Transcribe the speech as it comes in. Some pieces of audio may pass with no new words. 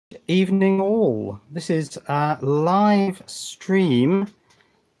evening all. This is a live stream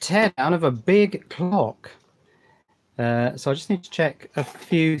teardown of a big clock. So I just need to check a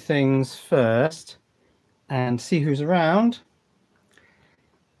few things first and see who's around.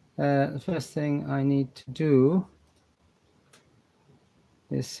 The first thing I need to do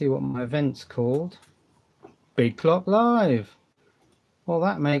is see what my event's called. Big Clock Live. Well,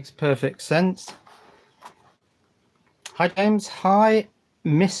 that makes perfect sense. Hi James, hi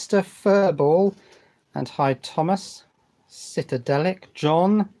Mr. Furball, and hi Thomas, Citadelic,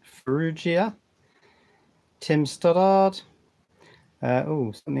 John, Ferrugia, Tim Stoddard.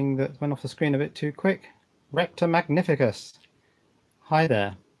 Oh, something that went off the screen a bit too quick. Rector Magnificus. Hi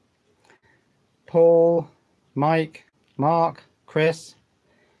there. Paul, Mike, Mark, Chris,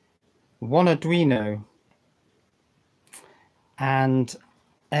 Wanarduino, and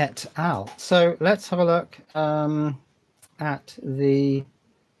et al. So let's have a look at the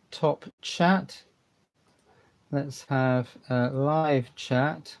top chat. Let's have a live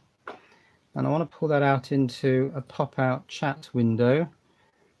chat, and I want to pull that out into a pop-out chat window,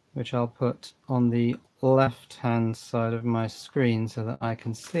 which I'll put on the left-hand side of my screen so that I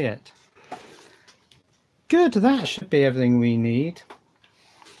can see it. Good, that should be everything we need.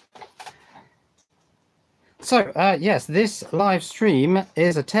 So, yes, this live stream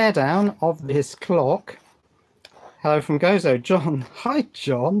is a teardown of this clock. Hello from Gozo, John. Hi,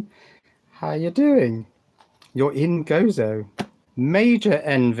 John. How you doing? You're in Gozo. Major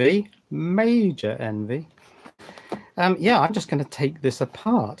envy. Major envy. Yeah, I'm just going to take this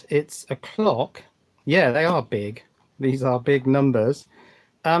apart. It's a clock. Yeah, they are big. These are big numbers.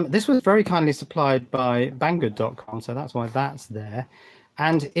 This was very kindly supplied by Banggood.com, so that's why that's there.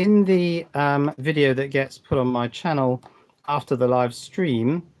 And in the video that gets put on my channel after the live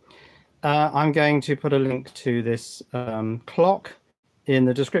stream, I'm going to put a link to this clock in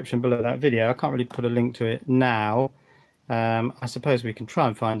the description below that video. I can't really put a link to it now. I suppose we can try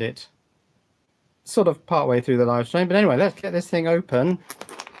and find it sort of partway through the live stream. But anyway, let's get this thing open.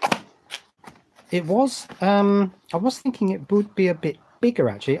 It was, I was thinking it would be a bit bigger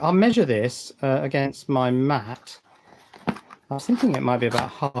actually. I'll measure this against my mat. I was thinking it might be about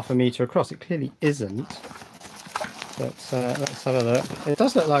 ½ meter across. It clearly isn't. But let's have a look. It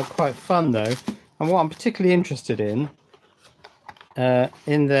does look like quite fun though. And what I'm particularly interested in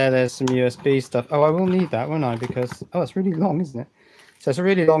there's some USB stuff. Oh, I will need that, won't I? Because, oh, it's really long, isn't it? So it's a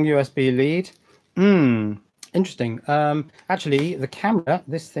really long USB lead. Interesting. Actually, the camera,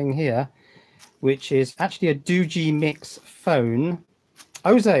 this thing here, which is actually a Doogie Mix phone.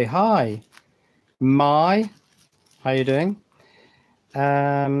 Jose, hi. Mai, how you doing?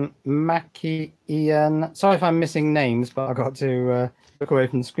 Mackie, Ian. Sorry if I'm missing names, but I've got to look away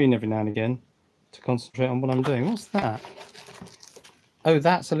from the screen every now and again to concentrate on what I'm doing. What's that? Oh,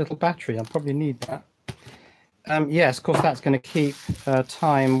 that's a little battery. I'll probably need that. Yes, of course, that's going to keep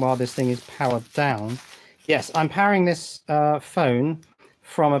time while this thing is powered down. Yes, I'm powering this phone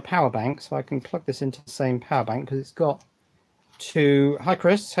from a power bank, so I can plug this into the same power bank because it's got two. Hi,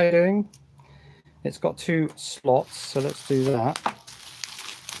 Chris. How you doing? It's got 2 slots, so let's do that.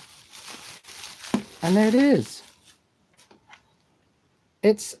 And there it is.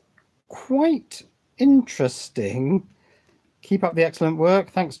 It's quite interesting. Keep up the excellent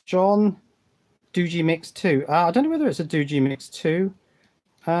work. Thanks, John. Doogie Mix 2. I don't know whether it's a Doogie Mix 2.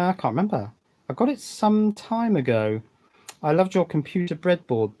 I can't remember. I got it some time ago. I loved your computer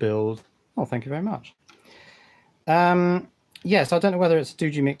breadboard build. Oh, thank you very much. Yes, I don't know whether it's a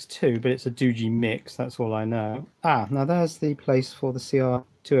Doogie Mix 2, but it's a Doogie Mix. That's all I know. Now there's the place for the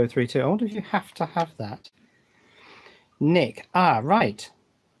CR2032. I wonder if you have to have that. Nick. Right.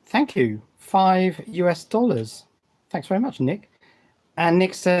 Thank you. $5 US. Thanks very much, Nick. And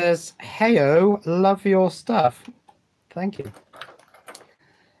Nick says, heyo, love your stuff. Thank you.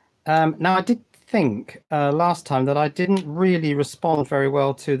 Now, I did think last time that I didn't really respond very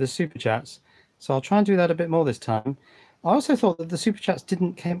well to the super chats, so I'll try and do that a bit more this time. I also thought that the super chats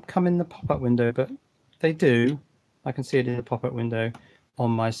didn't come in the pop-up window, but they do. I can see it in the pop-up window on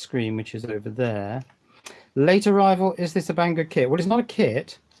my screen, which is over there. Late arrival, is this a Banggood kit? Well, it's not a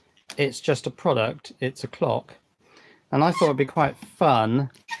kit. It's just a product. It's a clock. And I thought it'd be quite fun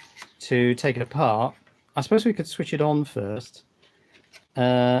to take it apart. I suppose we could switch it on first.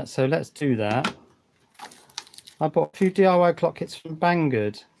 So let's do that. I bought a few DIY clock kits from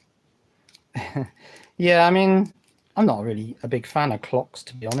Banggood. Yeah, I mean, I'm not really a big fan of clocks,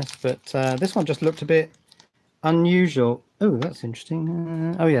 to be honest, but this one just looked a bit unusual. Oh, that's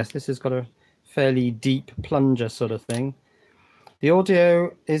interesting. Oh, yes, this has got a fairly deep plunger sort of thing. The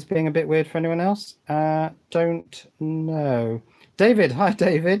audio is being a bit weird for anyone else. Don't know. David, hi,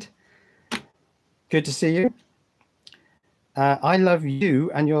 David. Good to see you. I love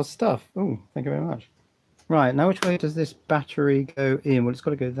you and your stuff. Oh, thank you very much. Right, now which way does this battery go in? Well, it's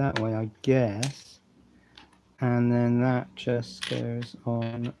got to go that way, I guess. And then that just goes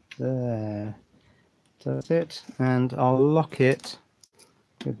on there. Does it? And I'll lock it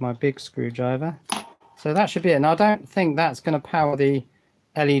with my big screwdriver. So that should be it. Now, I don't think that's going to power the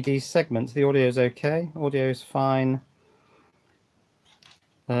LED segments. The audio's okay. Audio's fine.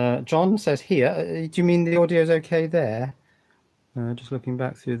 John says here, do you mean the audio's okay there? Just looking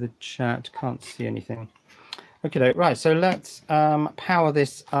back through the chat, can't see anything. Okay, right, so let's power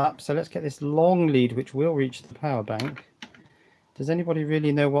this up. So let's get this long lead, which will reach the power bank. Does anybody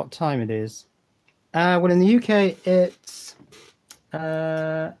really know what time it is? Well, in the UK, it's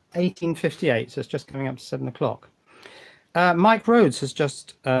 18:58, so it's just coming up to 7 o'clock. Mike Rhodes has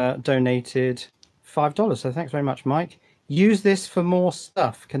just donated $5, so thanks very much, Mike. Use this for more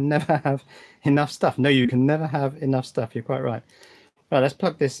stuff. Can never have enough stuff. No, you can never have enough stuff. You're quite right. Right, let's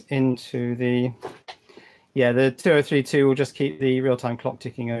plug this into the... Yeah, the 2032 will just keep the real-time clock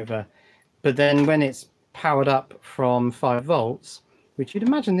ticking over. But then when it's powered up from 5 volts, which you'd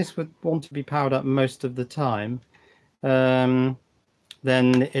imagine this would want to be powered up most of the time, then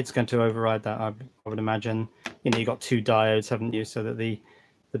it's going to override that, I would imagine. You know, you've got 2 diodes, haven't you? So that the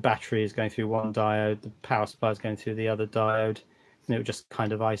battery is going through one diode, the power supply is going through the other diode, and it will just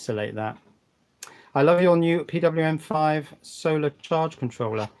kind of isolate that. I love your new PWM5 solar charge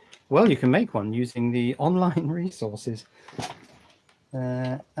controller. Well, you can make one using the online resources.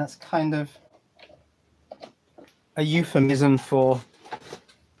 That's kind of a euphemism for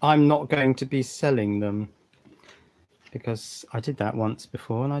I'm not going to be selling them, because I did that once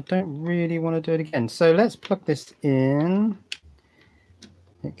before and I don't really want to do it again. So let's plug this in.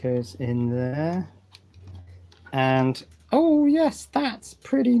 It goes in there. And, oh yes, that's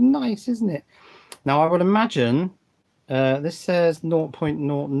pretty nice, isn't it? Now I would imagine, this says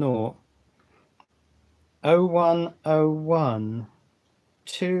 0.00, 0101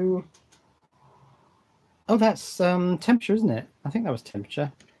 to... Oh, that's temperature, isn't it? I think that was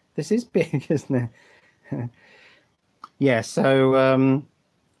temperature. This is big, isn't it? Yeah, so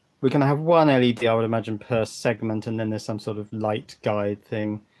we're going to have one LED, I would imagine, per segment, and then there's some sort of light guide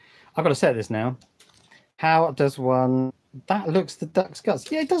thing. I've got to set this now. How does one... That looks the duck's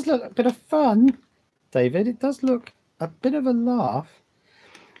guts. Yeah, it does look a bit of fun, David. It does look a bit of a laugh.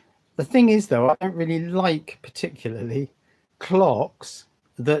 The thing is, though, I don't really like particularly clocks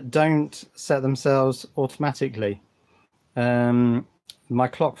that don't set themselves automatically. My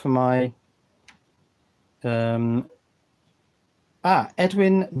clock for my...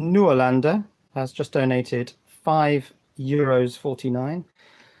 Edwin Neuerlander has just donated €5.49.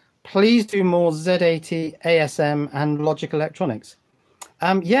 Please do more Z80, ASM, and Logic Electronics.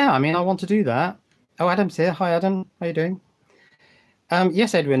 Yeah, I mean, I want to do that. Oh, Adam's here. Hi, Adam. How you doing?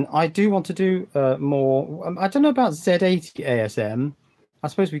 Yes, Edwin, I do want to do more. I don't know about Z80 ASM. I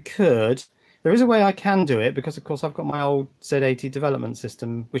suppose we could. There is a way I can do it because, of course, I've got my old Z80 development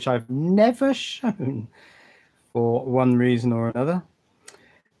system, which I've never shown for one reason or another.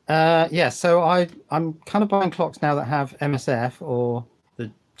 Yeah, so I'm kind of buying clocks now that have MSF, or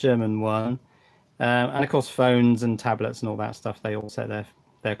the German one. And, of course, phones and tablets and all that stuff, they all set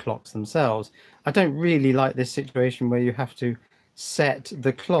their clocks themselves. I don't really like this situation where you have to set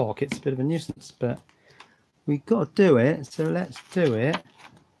the clock. It's a bit of a nuisance, but we've got to do it, so let's do it.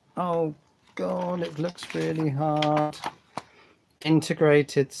 Oh God, it looks really hard.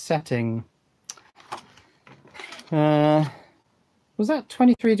 Integrated setting. Was that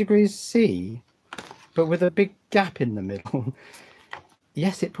 23 degrees C, but with a big gap in the middle?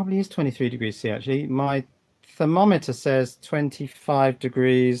 Yes, it probably is 23 degrees C, actually. My thermometer says 25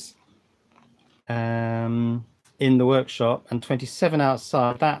 degrees in the workshop and 27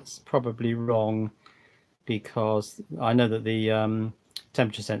 outside. That's probably wrong, because I know that the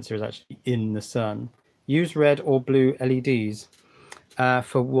temperature sensor is actually in the sun. Use red or blue LEDs.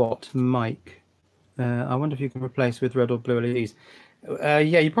 For what, Mike? I wonder if you can replace with red or blue LEDs. Yeah,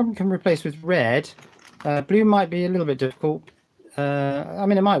 you probably can replace with red. Blue might be a little bit difficult. I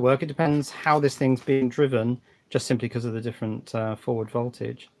mean, it might work. It depends how this thing's being driven, just simply because of the different forward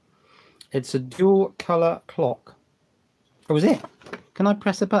voltage. It's a dual color clock. Oh, is it? Can I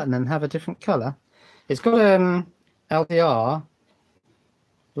press a button and have a different color? It's got LDR,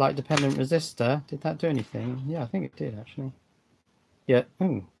 light dependent resistor. Did that do anything? Yeah, I think it did, actually. Yeah.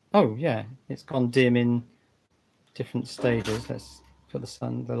 Oh, yeah. It's gone dim in different stages. Let's put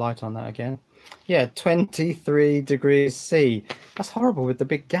the light on that again. Yeah, 23 degrees C. That's horrible with the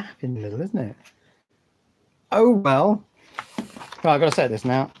big gap in the middle, isn't it? Oh, well. Right, I've got to set this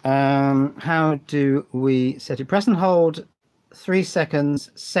now. How do we set it? Press and hold 3 seconds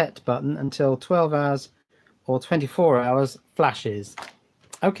set button until 12 hours or 24 hours flashes.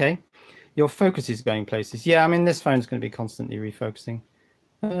 Okay, your focus is going places. Yeah, I mean, this phone's going to be constantly refocusing.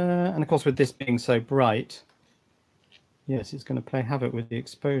 And of course, with this being so bright, yes, it's going to play havoc with the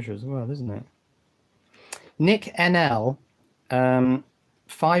exposure as well, isn't it? Nick NL,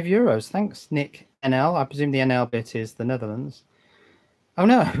 €5. Thanks, Nick NL. I presume the NL bit is the Netherlands. Oh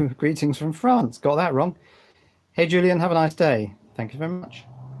no, greetings from France. Got that wrong. Hey Julian, have a nice day. Thank you very much.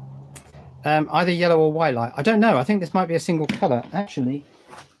 Either yellow or white light. I don't know. I think this might be a single color. Actually,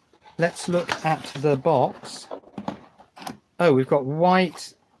 let's look at the box. Oh, we've got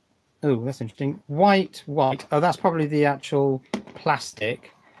white. Oh, that's interesting. White. Oh, that's probably the actual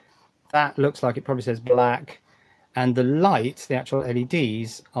plastic. That looks like it probably says black. And the light, the actual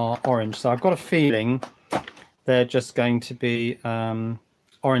LEDs, are orange. So I've got a feeling they're just going to be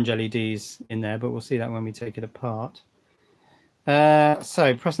orange LEDs in there, but we'll see that when we take it apart.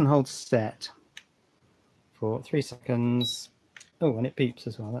 So press and hold set for 3 seconds. Oh, and it beeps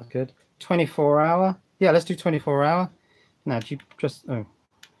as well. That's good. 24-hour. Yeah, let's do 24-hour. Now, do you just... Oh,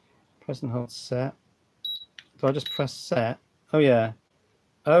 press and hold set. Do I just press set? Oh, yeah.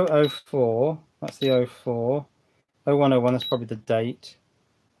 004. That's the 04. 0101, that's probably the date.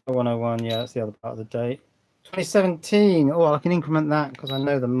 0101, yeah, that's the other part of the date. 2017. Oh, I can increment that because I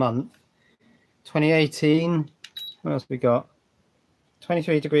know the month. 2018. What else we got?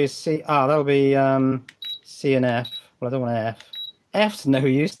 23 degrees C. Ah, that'll be C and F. Well, I don't want F. F's no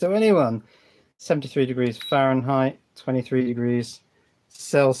use to anyone. 73 degrees Fahrenheit. 23 degrees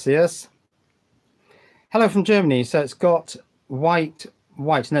Celsius. Hello from Germany. So it's got white.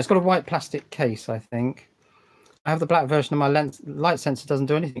 No, it's got a white plastic case, I think. I have the black version of my light sensor. Doesn't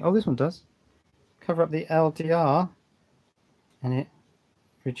do anything. Oh, this one does. Cover up the LDR, and it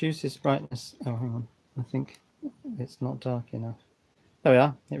reduces brightness. Oh, hang on. I think it's not dark enough. There we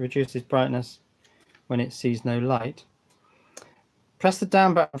are. It reduces brightness when it sees no light. Press the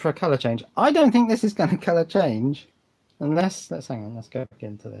down button for a color change. I don't think this is going to color change, unless let's hang on. Let's go back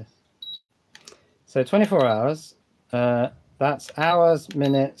into this. So 24 hours. That's hours,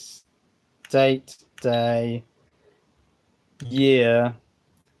 minutes, date, day, year,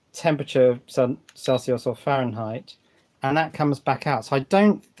 temperature, Celsius or Fahrenheit, and that comes back out. So I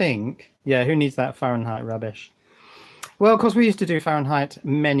don't think, yeah, who needs that Fahrenheit rubbish? Well, of course, we used to do Fahrenheit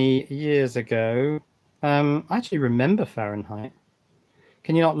many years ago. I actually remember Fahrenheit.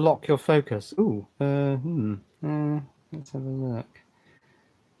 Can you not lock your focus? Ooh, let's have a look.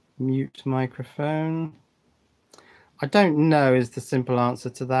 Mute microphone. I don't know is the simple answer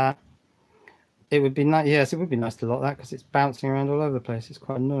to that. It would be nice. Yes, it would be nice to lock that because it's bouncing around all over the place. It's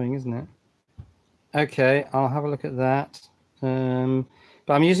quite annoying, isn't it? Okay, I'll have a look at that.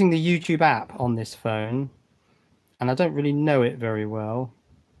 But I'm using the YouTube app on this phone, and I don't really know it very well.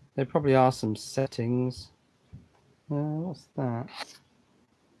 There probably are some settings. What's that?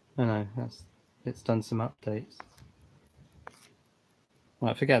 Oh no, it's done some updates.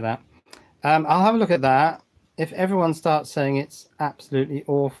 Right, forget that. I'll have a look at that. If everyone starts saying it's absolutely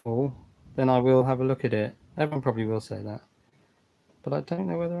awful, then I will have a look at it. Everyone probably will say that. But I don't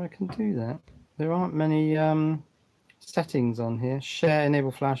know whether I can do that. There aren't many settings on here. Share,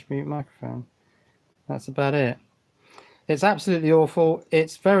 enable flash, mute microphone. That's about it. It's absolutely awful.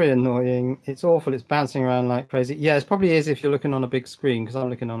 It's very annoying. It's awful. It's bouncing around like crazy. Yeah, it probably is if you're looking on a big screen, because I'm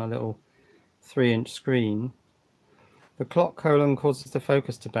looking on a little 3-inch screen. The clock colon causes the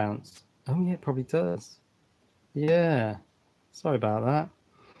focus to bounce. Oh, yeah, it probably does. Yeah. Sorry about that.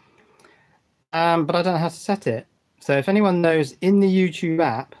 But I don't know how to set it. So if anyone knows in the YouTube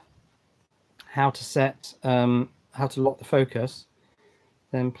app how to set, how to lock the focus,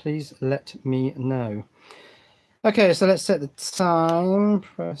 then please let me know. Okay, so let's set the time.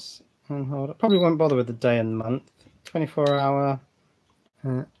 Press and hold. I probably won't bother with the day and month. 24-hour.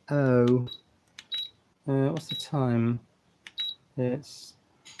 What's the time? It's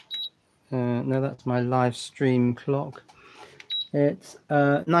no, that's my live stream clock. It's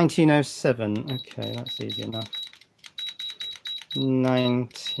 1907. Okay, that's easy enough.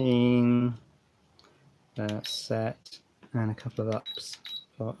 19 set and a couple of ups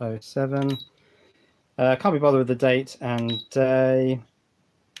for 07. Can't be bothered with the date and day.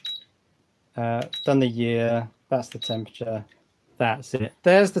 Done the year. That's the temperature. That's it.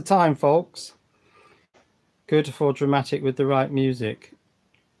 There's the time, folks. Good for dramatic with the right music.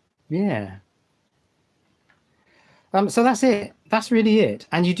 Yeah. So that's it. That's really it.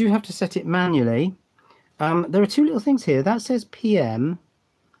 And you do have to set it manually. There are two little things here. That says PM.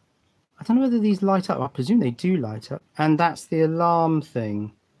 I don't know whether these light up. I presume they do light up. And that's the alarm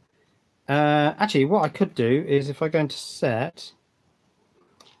thing. Actually, what I could do is if I go into set.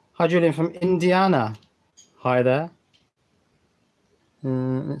 Hi, Julian from Indiana. Hi there.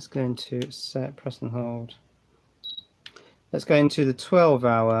 Let's go into set, press and hold. Let's go into the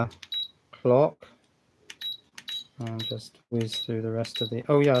 12-hour clock. And just whiz through the rest of the...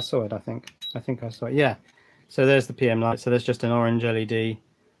 Oh, yeah, I saw it, I think. I think I saw it. Yeah. So there's the PM light. So there's just an orange LED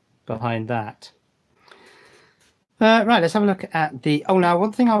behind that. Right, let's have a look at the... Oh, now,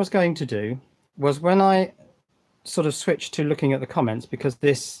 one thing I was going to do was when I sort of switched to looking at the comments, because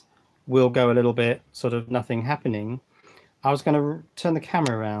this will go a little bit sort of nothing happening, I was going to turn the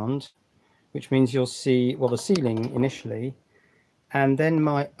camera around, which means you'll see, well, the ceiling initially, and then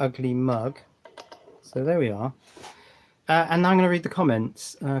my ugly mug. So there we are. And now I'm going to read the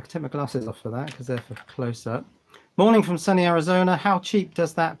comments. I can take my glasses off for that because they're for close-up. Morning from sunny Arizona. How cheap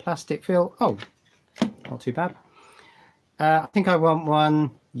does that plastic feel? Oh, not too bad. I think I want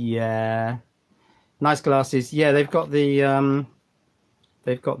one. Yeah. Nice glasses. Yeah, they've got the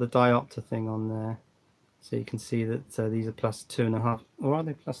diopter thing on there. So you can see that these are plus 2.5. Or are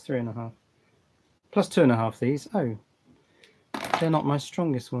they plus 3.5? Plus 2.5 these. Oh, they're not my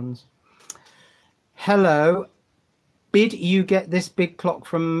strongest ones. Hello. Did you get this big clock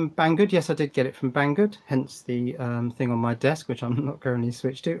from Banggood? Yes, I did get it from Banggood, hence the thing on my desk, which I'm not currently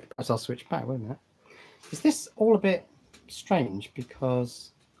switched to. Perhaps I'll switch back, won't I? Is this all a bit strange?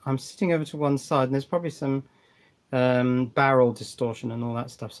 Because I'm sitting over to one side and there's probably some barrel distortion and all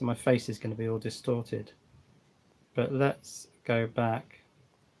that stuff, so my face is going to be all distorted. But let's go back.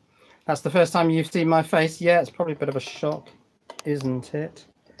 That's the first time you've seen my face. Yeah, it's probably a bit of a shock, isn't it?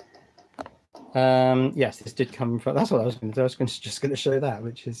 Yes, this did come from... That's what I was going to do. I was just going to show that,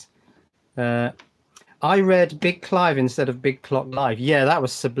 which is... I read Big Clive instead of Big Clock Live. Yeah, that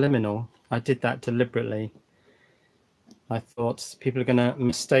was subliminal. I did that deliberately. I thought people are going to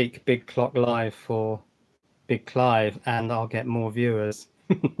mistake Big Clock Live for Big Clive, and I'll get more viewers.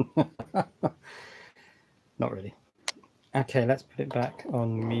 Not really. Okay, let's put it back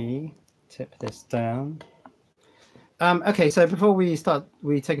on me. Tip this down. Okay, so before we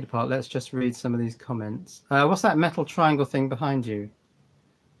take it apart, let's just read some of these comments. What's that metal triangle thing behind you?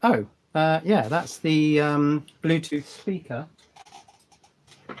 Oh, yeah, that's the Bluetooth speaker.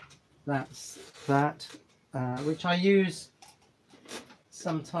 That's that, which I use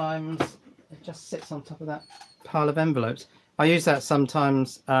sometimes. It just sits on top of that pile of envelopes. I use that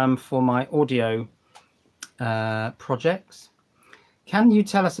sometimes for my audio projects. Can you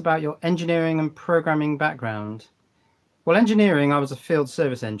tell us about your engineering and programming background? Well, engineering, I was a field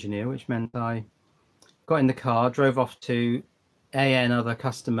service engineer, which meant I got in the car, drove off to another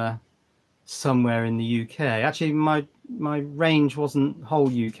customer somewhere in the UK. Actually, my range wasn't whole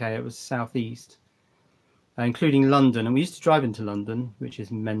UK, it was southeast, including London. And we used to drive into London, which is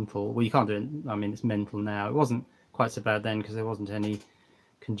mental. Well, you can't do it. I mean, it's mental now. It wasn't quite so bad then because there wasn't any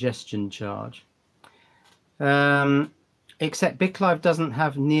congestion charge. Except Big Clive doesn't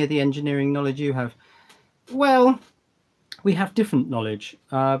have near the engineering knowledge you have. Well, we have different knowledge.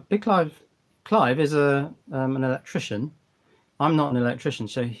 Big Clive is an electrician. I'm not an electrician,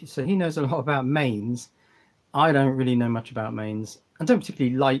 so he knows a lot about mains. I don't really know much about mains. I don't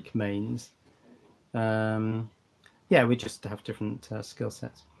particularly like mains. Yeah, we just have different skill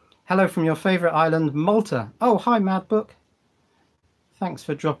sets. Hello from your favourite island, Malta. Oh, hi, Madbook. Thanks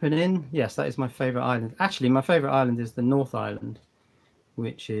for dropping in. Yes, that is my favourite island. Actually, my favourite island is the North Island,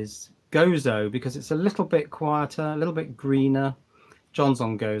 which is Gozo, because it's a little bit quieter, a little bit greener. John's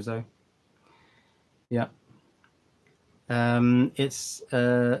on Gozo. Yeah. It's,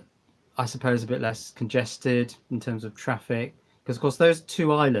 I suppose, a bit less congested in terms of traffic, because, of course, those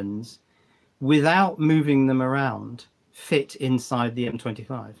two islands, without moving them around, fit inside the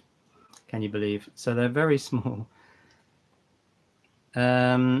M25. Can you believe? So they're very small.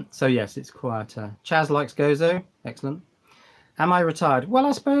 So yes, it's quieter. Chaz likes Gozo. Excellent. Am I retired? Well,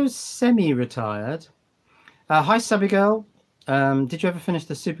 I suppose semi-retired. Hi, Subby Girl. Did you ever finish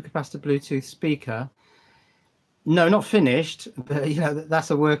the supercapacitor Bluetooth speaker? No, not finished, but you know, that's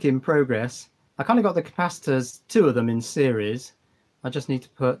a work in progress. I kind of got the capacitors, 2 of them in series. I just need to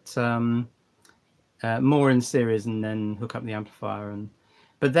put more in series and then hook up the amplifier.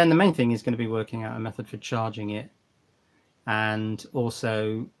 But then the main thing is going to be working out a method for charging it. And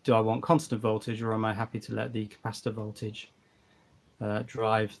also, do I want constant voltage, or am I happy to let the capacitor voltage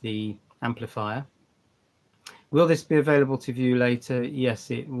drive the amplifier? Will this be available to view later? Yes,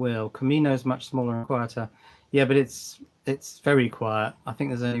 it will. Camino is much smaller and quieter. Yeah, but it's very quiet. I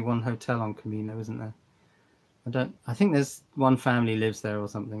think there's only one hotel on Camino, isn't there? I think there's one family lives there or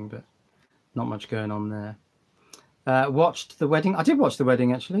something, but not much going on there. Watched the wedding. I did watch the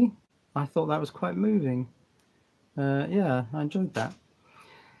wedding, actually. I thought that was quite moving. Yeah, I enjoyed that.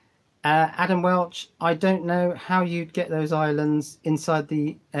 Adam Welch, I don't know how you'd get those islands inside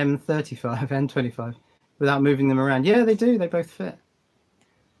the M35, M25, without moving them around. Yeah, they do. They both fit.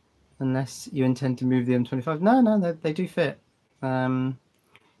 Unless you intend to move the M25. No, they do fit.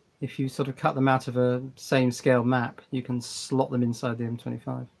 If you sort of cut them out of a same scale map, you can slot them inside the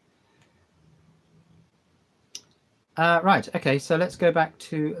M25. Right, okay, so let's go back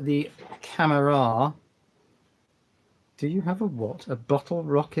to the camera. Do you have a what? A bottle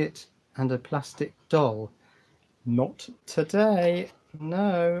rocket and a plastic doll? Not today.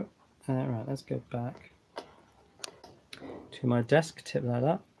 No. Right, let's go back to my desk. Tip that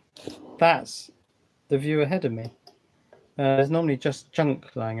up. That's the view ahead of me. There's normally just junk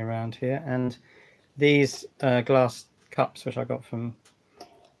lying around here, and these glass cups, which I got from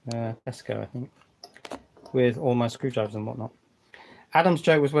Tesco, I think, with all my screwdrivers and whatnot. Adam's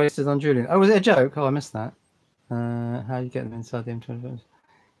joke was wasted on Julian. Oh, was it a joke? Oh, I missed that. How do you get them inside the M25?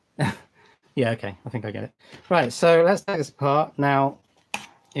 Yeah, okay, I think I get it. Right, so let's take this apart. Now,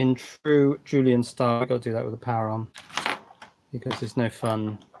 in true Julian style, I've got to do that with the power on, because there's no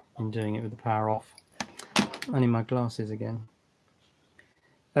fun in doing it with the power off. I need my glasses again.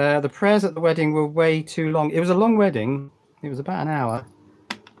 The prayers at the wedding were way too long. It was a long wedding. It was about an hour,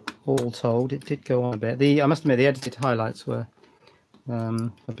 all told. It did go on a bit. I must admit, the edited highlights were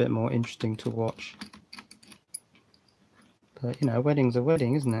a bit more interesting to watch. But, you know, a wedding's a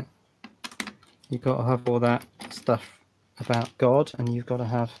wedding, isn't it? You've got to have all that stuff about God, and you've got to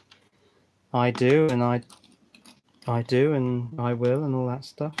have I do, and I do, and I will, and all that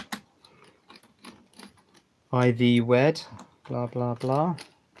stuff. I thee wed, blah, blah, blah.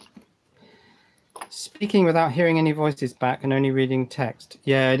 Speaking without hearing any voices back and only reading text.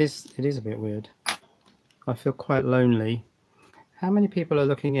 Yeah, it is a bit weird. I feel quite lonely. How many people are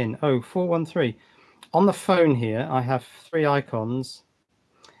looking in? Oh, 413. On the phone here, I have 3 icons.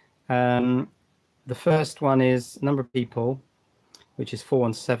 The first one is number of people, which is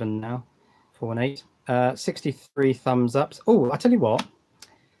 417 now, 418. 63 thumbs ups. Oh, I tell you what.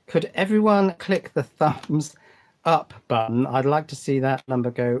 Could everyone click the thumbs up button? I'd like to see that number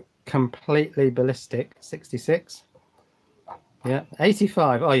go completely ballistic. 66. Yeah,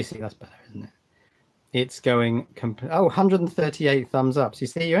 85. Oh, you see, that's better, isn't it? It's going oh, 138 thumbs up. So you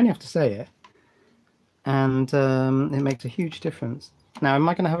see, you only have to say it, and it makes a huge difference. Now, am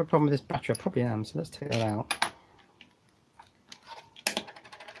I going to have a problem with this battery? I probably am, so let's take that out.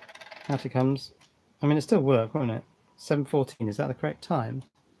 Out it comes. I mean, it still worked, won't it? 7:14, is that the correct time?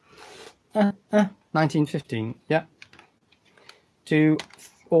 19:15, yeah. Do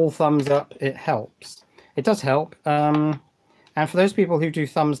all thumbs up, it helps. It does help. And for those people who do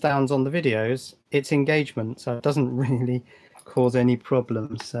thumbs downs on the videos, it's engagement, so it doesn't really cause any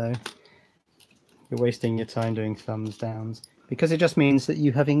problems. So you're wasting your time doing thumbs downs, because it just means that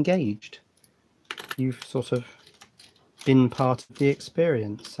you have engaged. You've sort of been part of the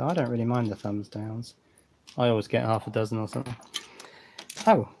experience. So I don't really mind the thumbs downs. I always get half a dozen or something.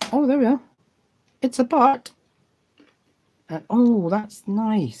 Oh, there we are. It's a butt. Oh, that's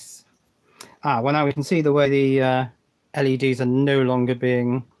nice. Well, now we can see the way the LEDs are no longer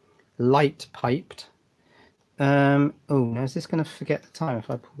being light piped. Oh, now is this going to forget the time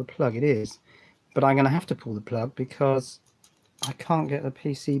if I pull the plug? It is. But I'm going to have to pull the plug because I can't get the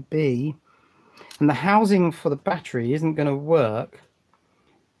PCB. And the housing for the battery isn't going to work.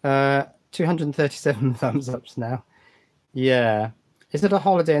 237 thumbs ups now. Yeah. Is it a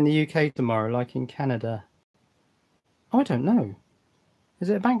holiday in the UK tomorrow, like in Canada? Oh, I don't know. Is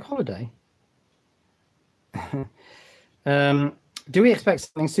it a bank holiday? Do we expect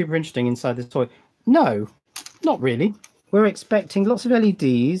something super interesting inside this toy? No, not really. We're expecting lots of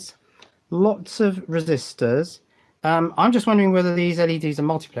LEDs, lots of resistors. I'm just wondering whether these LEDs are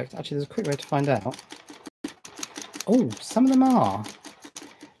multiplexed. Actually, there's a quick way to find out. Oh, some of them are.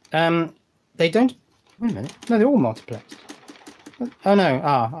 They don't... Wait a minute. No, they're all multiplexed. Oh,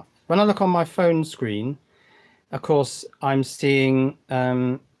 no. When I look on my phone screen, of course, I'm seeing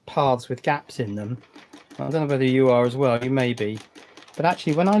paths with gaps in them. I don't know whether you are as well. You may be. But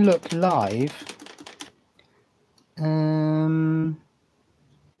actually, when I look live...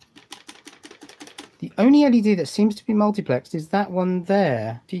 the only LED that seems to be multiplexed is that one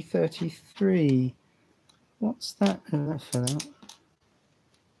there, D33. What's that?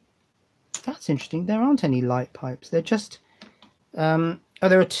 That's interesting. There aren't any light pipes. They're just... there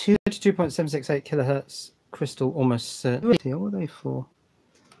are 2.768 kilohertz crystal almost certainly. What are they for?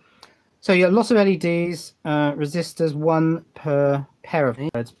 So yeah, lots of LEDs, resistors, one per pair of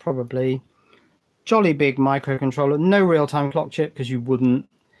words probably. jolly big microcontroller. No real-time clock chip because you wouldn't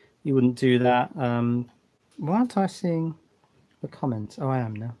do that. Why aren't I seeing the comments? Oh, I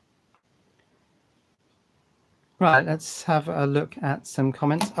am now. Right, let's have a look at some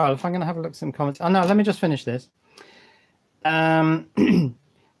comments. Oh, if I'm going to have a look at some comments. Oh, no, let me just finish this.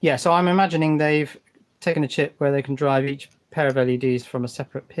 Yeah, so I'm imagining they've taken a chip where they can drive each pair of LEDs from a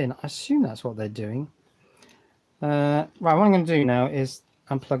separate pin. I assume that's what they're doing. Right, what I'm going to do now is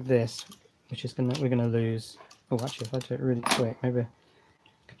unplug this, which is we're going to lose. Oh, actually, if I do it really quick, maybe a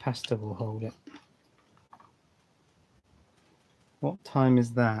capacitor will hold it. What time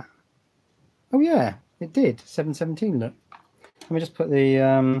is that? Oh yeah, it did. 7:17. Look. Let me just put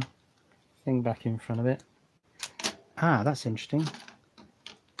the thing back in front of it. Ah, that's interesting.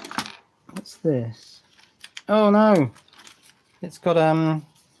 What's this? Oh no, it's got a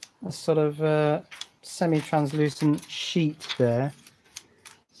sort of semi-translucent sheet there.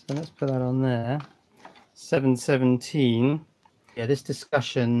 So let's put that on there. 7:17. Yeah, this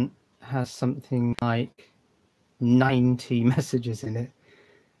discussion has something like 90 messages in it.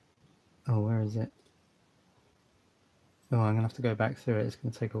 Oh, where is it? Oh, I'm gonna have to go back through it. It's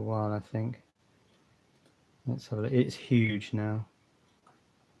gonna take a while, I think. Let's have a look. It's huge now.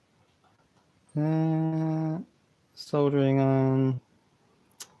 Soldering on.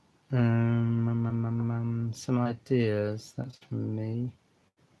 Some ideas. That's from me.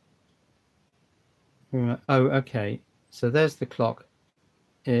 Oh, okay. So there's the clock.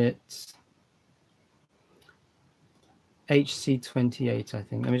 It's HC28, I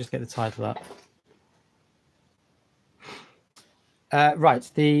think. Let me just get the title up.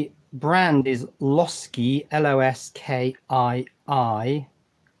 Right. The brand is Loski, Loskii,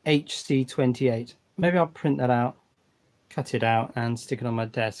 HC28. Maybe I'll print that out, cut it out, and stick it on my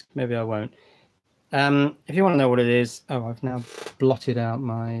desk. Maybe I won't. If you want to know what it is, oh, I've now blotted out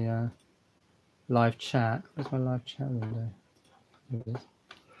my live chat. Where's my live chat window? Here it is.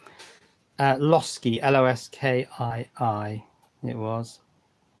 Loski, Loskii. It was.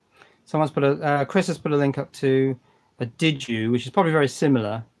 Someone's put a. Chris has put a link up to a Did You, which is probably very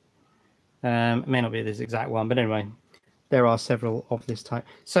similar. It may not be this exact one, but anyway, there are several of this type.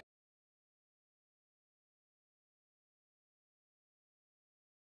 So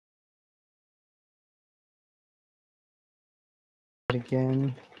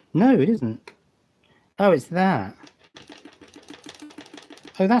again, no, it isn't. Oh, it's that.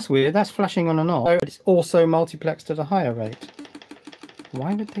 Oh, that's weird. That's flashing on and off. But it's also multiplexed at a higher rate.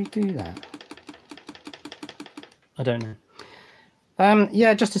 Why would they do that? I don't know.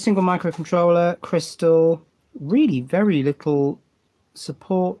 Yeah, just a single microcontroller, crystal. Really, very little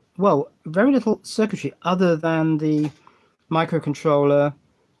support. Well, very little circuitry other than the microcontroller,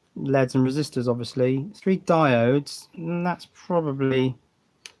 LEDs and resistors, obviously. 3 diodes. And that's probably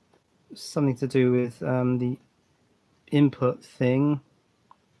something to do with the input thing.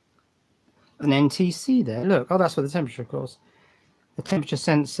 An NTC there. Look, oh, that's for the temperature, of course. The temperature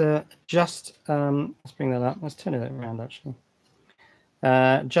sensor just, let's bring that up. Let's turn it around, actually.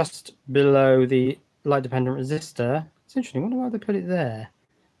 Just below the light-dependent resistor. It's interesting. I wonder why they put it there.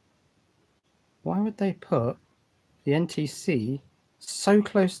 Why would they put the NTC so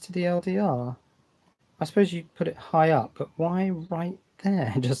close to the LDR? I suppose you put it high up, but why right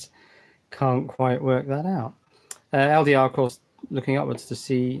there? Just can't quite work that out. LDR, of course, looking upwards to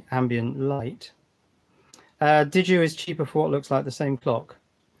see ambient light. Digi is cheaper for what looks like the same clock.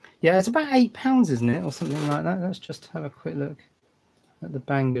 Yeah, it's about £8, isn't it, or something like that. Let's just have a quick look at the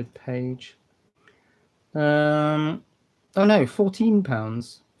Banggood page. Oh no, £14.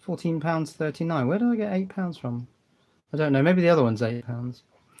 £14.39. Where did I get £8 from? I don't know. Maybe the other one's £8.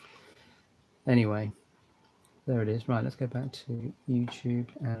 Anyway, there it is. Right, let's go back to YouTube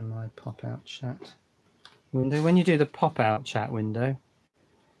and my pop-out chat window. When you do the pop-out chat window,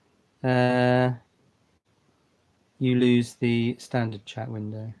 you lose the standard chat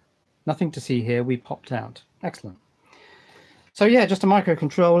window. Nothing to see here. We popped out. Excellent. So yeah, just a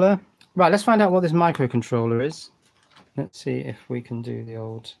microcontroller. Right, let's find out what this microcontroller is. Let's see if we can do the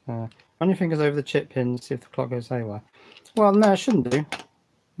old... run your fingers over the chip pins, see if the clock goes haywire. Well, no, it shouldn't do.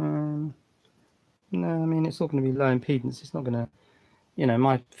 No, I mean, it's all going to be low impedance. It's not going to... You know,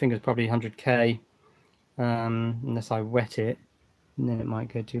 my finger's probably 100k, unless I wet it. And then it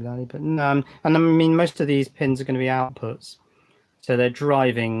might go too loudly. But no, and I mean, most of these pins are going to be outputs. So they're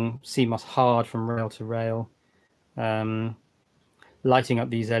driving CMOS hard from rail to rail, lighting up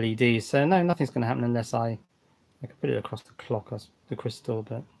these LEDs. So no, nothing's going to happen unless I could put it across the clock, the crystal.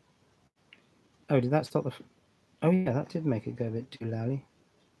 But oh, did that stop the? Oh yeah, that did make it go a bit too loudly.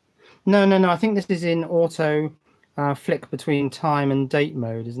 No. I think this is in auto flick between time and date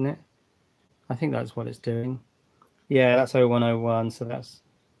mode, isn't it? I think that's what it's doing. Yeah, that's 0101, so that's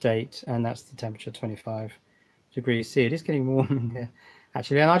date, and that's the temperature, 25 degrees C. It is getting warm in here,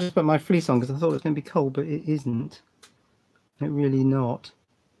 actually. And I just put my fleece on because I thought it was going to be cold, but it isn't. It really not.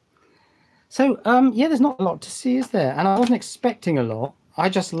 So, yeah, there's not a lot to see, is there? And I wasn't expecting a lot. I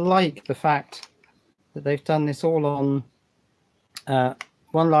just like the fact that they've done this all on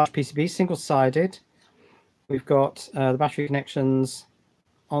one large PCB, single-sided. We've got the battery connections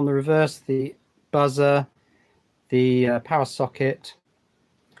on the reverse, the buzzer, the power socket,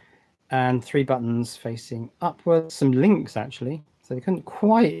 and 3 buttons facing upwards. Some links, actually. So they couldn't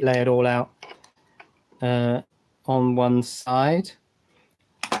quite lay it all out on one side.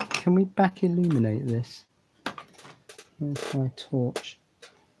 Can we back illuminate this? Where's my torch?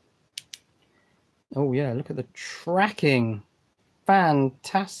 Oh, yeah, look at the tracking.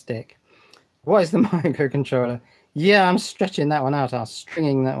 Fantastic. What is the microcontroller? Yeah, I'm stretching that one out. I'm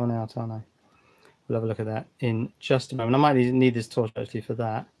stringing that one out, aren't I? We'll have a look at that in just a moment. I might need this torch actually for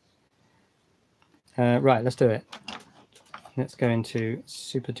that. Right, let's do it. Let's go into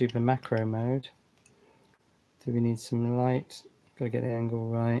super duper macro mode. Do we need some light? Got to get the angle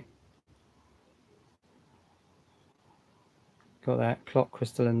right. Got that clock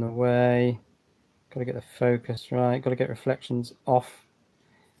crystal in the way. Got to get the focus right. Got to get reflections off.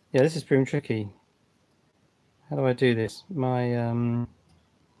 Yeah, this is proving tricky. How do I do this? My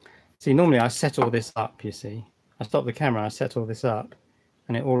see, normally I set all this up, you see. I stop the camera, I set all this up,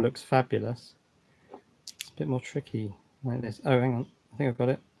 and it all looks fabulous. It's a bit more tricky like this. Oh, hang on. I think I've got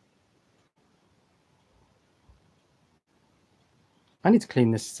it. I need to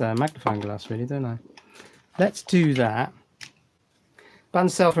clean this magnifying glass, really, don't I? Let's do that. Button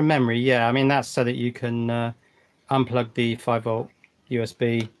cell from memory. Yeah, I mean, that's so that you can unplug the 5-volt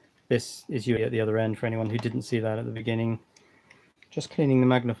USB. This is USB at the other end for anyone who didn't see that at the beginning. Just cleaning the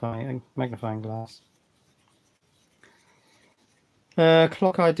magnifying glass.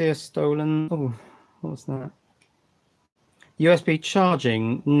 Clock idea stolen. Oh, what's that? USB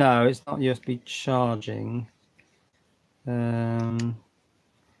charging. No, it's not USB charging.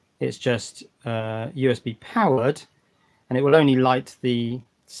 It's just USB powered, and it will only light the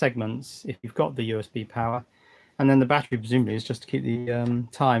segments if you've got the USB power. And then the battery presumably is just to keep the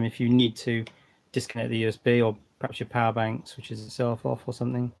time if you need to disconnect the USB, or perhaps your power bank switches itself off or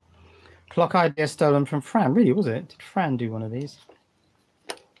something. Clock idea stolen from Fran. Really, was it? Did Fran do one of these?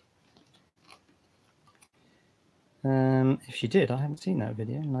 If she did, I haven't seen that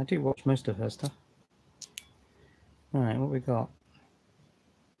video, and I do watch most of her stuff. All right, what we got?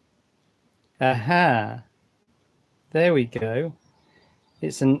 Aha! There we go.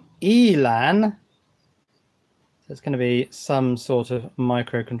 It's an ELAN. So it's going to be some sort of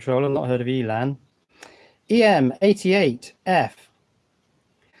microcontroller. Not heard of ELAN. EM88F.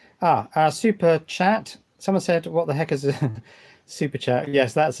 Our super chat. Someone said, "What the heck is a super chat?"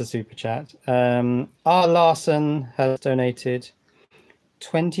 Yes, that's a super chat. R. Larson has donated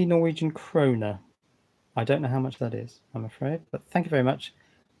 20 Norwegian kroner. I don't know how much that is, I'm afraid, but thank you very much.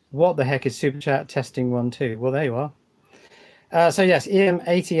 What the heck is super chat? Testing 1 2. Well, there you are. So yes,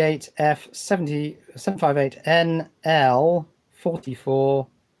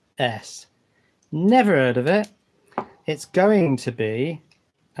 EM88F758NL44S. Never heard of it. It's going to be,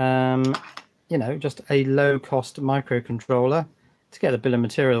 you know, just a low-cost microcontroller to get the bill of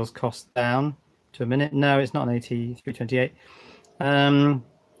materials cost down to a minute. No, it's not an AT328.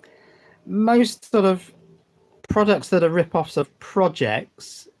 Most sort of products that are rip-offs of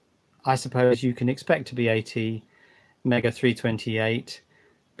projects, I suppose you can expect to be AT Mega 328,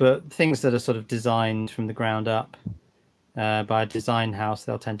 but things that are sort of designed from the ground up by a design house,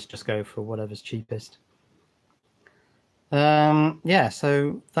 they'll tend to just go for whatever's cheapest. Yeah,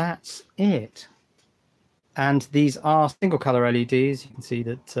 so that's it. And these are single color LEDs. You can see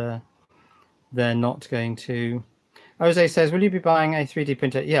that they're not going to... Jose says, will you be buying a 3D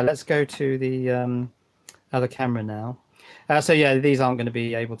printer? Yeah, let's go to the other camera now. So yeah, these aren't going to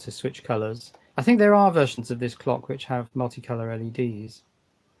be able to switch colors. I think there are versions of this clock which have multicolor LEDs.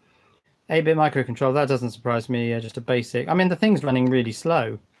 8-bit microcontroller, that doesn't surprise me. Just a basic. I mean, the thing's running really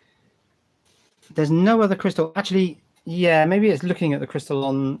slow. There's no other crystal. Actually, yeah, maybe it's looking at the crystal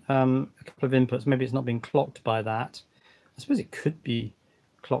on a couple of inputs. Maybe it's not being clocked by that. I suppose it could be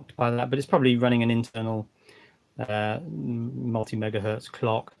clocked by that, but it's probably running an internal multi-megahertz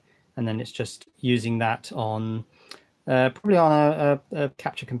clock, and then it's just using that on probably on a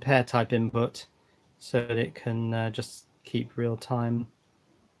capture compare type input, so that it can just keep real time.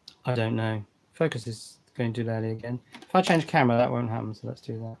 I don't know. Focus is going to do that again. If I change camera, that won't happen, so let's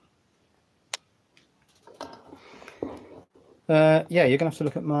do Yeah, you're going to have to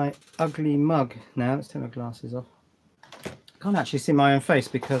look at my ugly mug now. Let's take my glasses off. I can't actually see my own face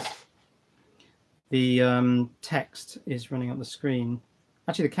because the text is running on the screen.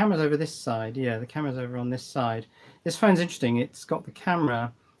 Actually, the camera's over this side. Yeah, the camera's over on this side. This phone's interesting. It's got the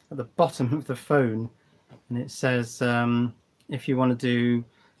camera at the bottom of the phone, and it says if you want to do,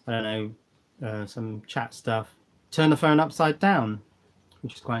 I don't know, some chat stuff, turn the phone upside down,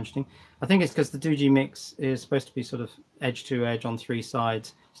 which is quite interesting. I think it's because the 2G mix is supposed to be sort of edge to edge on 3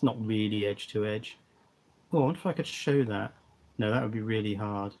 sides. It's not really edge to edge. Oh, I wonder if I could show that. No, that would be really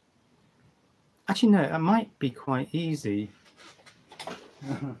hard. Actually, no, it might be quite easy.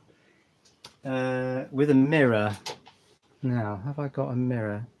 With a mirror. Now, have I got a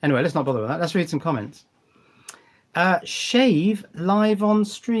mirror? Anyway, let's not bother with that. Let's read some comments. Shave live on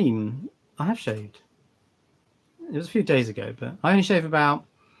stream. I have shaved. It was a few days ago, but I only shave about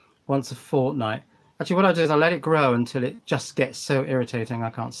once a fortnight. Actually, what I do is I let it grow until it just gets so irritating I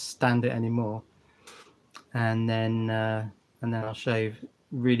can't stand it anymore, and then I'll shave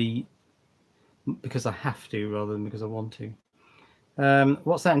really because I have to rather than because I want to.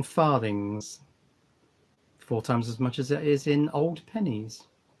 What's that in farthings? 4 times as much as it is in old pennies.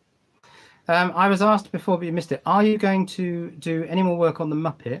 I was asked before, but you missed it. Are you going to do any more work on the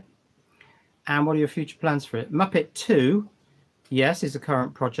Muppet? And what are your future plans for it? Muppet 2, yes, is a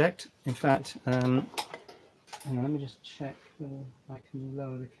current project. In fact, hang on, let me just check whether I can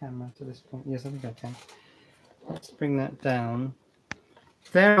lower the camera to this point. Yes, I think I can. Let's bring that down.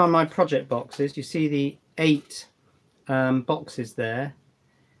 There are my project boxes. You see the 8 boxes there.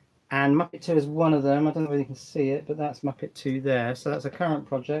 And Muppet 2 is one of them. I don't know whether you can see it, but that's Muppet 2 there. So that's a current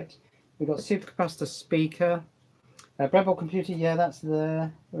project. We've got supercapacitor speaker. Breadboard computer, yeah, that's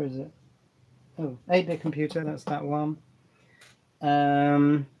there. Where is it? Oh, 8-bit computer, that's that one. What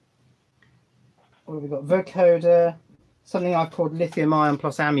have we got? Vocoder, something I've called lithium ion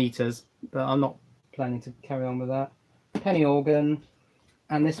plus ammeters, but I'm not planning to carry on with that. Penny organ,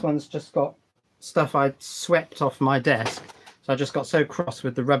 and this one's just got stuff I swept off my desk. So I just got so cross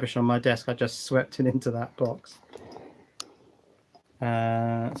with the rubbish on my desk, I just swept it into that box.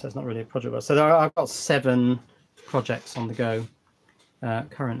 So it's not really a project. So I've got 7 projects on the go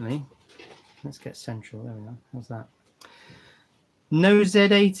currently. Let's get central. There we go. How's that? No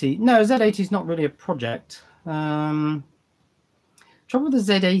Z80. No, Z80 is not really a project. Trouble with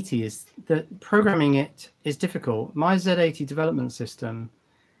the Z80 is that programming it is difficult. My Z80 development system,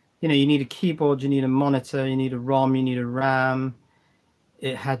 you know, you need a keyboard, you need a monitor, you need a ROM, you need a RAM.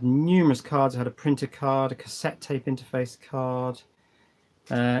 It had numerous cards. It had a printer card, a cassette tape interface card.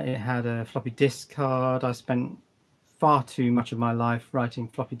 It had a floppy disk card. I spent far too much of my life writing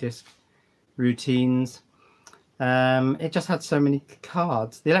floppy disk routines. It just had so many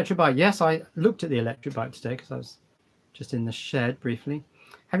cards. The electric bike, yes, I looked at the electric bike today because I was just in the shed briefly.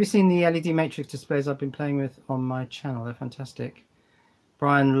 Have you seen the LED matrix displays I've been playing with on my channel? They're fantastic.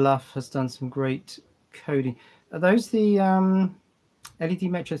 Brian Luff has done some great coding. Are those the LED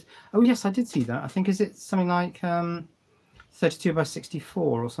matrix? Oh yes, I did see that. I think, is it something like 32 by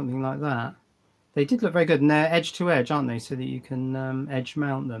 64 or something like that? They did look very good, and they're edge to edge, aren't they, so that you can edge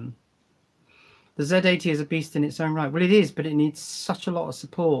mount them. The Z80 is a beast in its own right. Well, it is, but it needs such a lot of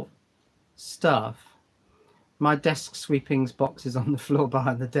support stuff. My desk sweepings box is on the floor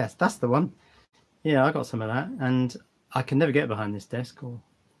behind the desk. That's the one. Yeah, I got some of that, and I can never get behind this desk, or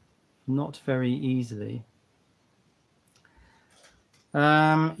not very easily.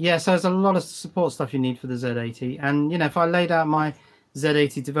 Yeah, so there's a lot of support stuff you need for the Z80, and you know, if I laid out my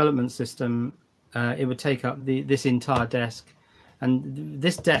Z80 development system, it would take up this entire desk, and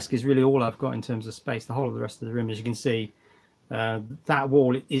this desk is really all I've got in terms of space. The whole of the rest of the room, as you can see, that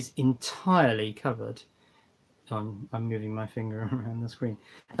wall is entirely covered. I'm moving my finger around the screen.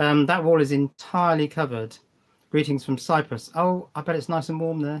 That wall is entirely covered. Greetings from Cyprus. Oh, I bet it's nice and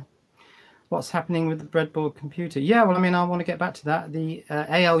warm there. What's happening with the breadboard computer? Yeah, well, I mean, I want to get back to that. The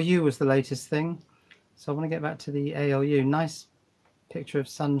ALU was the latest thing, so I want to get back to the ALU. Nice picture of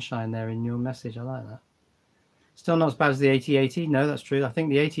sunshine there in your message. I like that. Still not as bad as the 8080. No, that's true. I think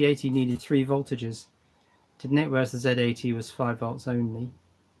the 8080 needed 3 voltages, didn't it? Whereas the Z80 was 5 volts only.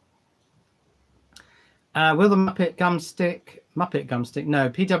 Will the Muppet Gumstick? No,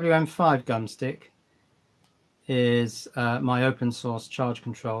 PWM5 Gumstick is my open source charge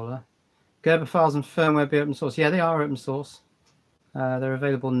controller. Gerber files and firmware be open source. Yeah, they are open source. They're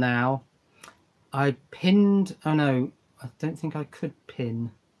available now. I pinned. Oh no, I don't think I could pin.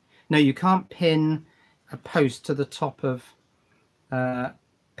 No, you can't pin a post to the top of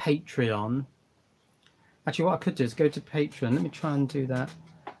Patreon. Actually, what I could do is go to Patreon. Let me try and do that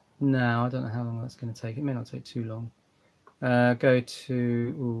now. I don't know how long that's going to take. It may not take too long. Go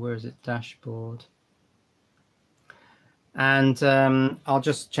to, where is it? Dashboard. And I'll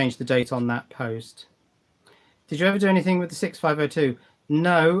just change the date on that post. Did you ever do anything with the 6502?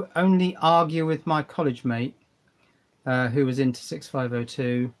 No, only argue with my college mate who was into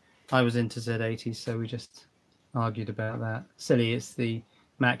 6502. I was into Z80, so we just argued about that. Silly, it's the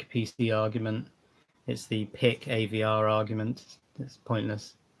Mac PC argument. It's the PIC AVR argument. It's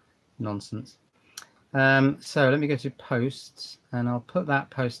pointless nonsense. So let me go to posts, and I'll put that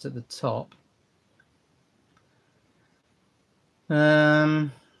post at the top.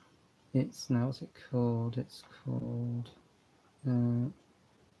 It's now, what's it called? It's called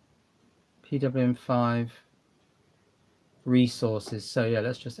PWM5 resources. So yeah,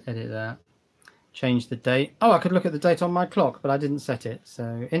 let's just edit that. Change the date. Oh, I could look at the date on my clock, but I didn't set it.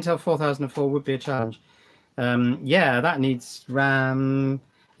 So Intel 4004 would be a challenge. Yeah, that needs RAM.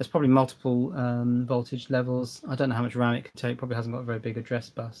 There's probably multiple voltage levels. I don't know how much RAM it can take. Probably hasn't got a very big address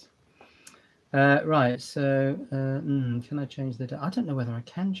bus. Right, so can I change the date? I don't know whether I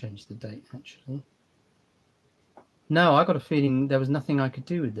can change the date, actually. No, I got a feeling there was nothing I could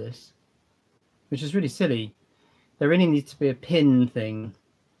do with this, which is really silly. There really needs to be a pin thing.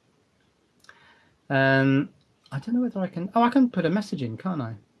 I don't know whether I can... Oh, I can put a message in, can't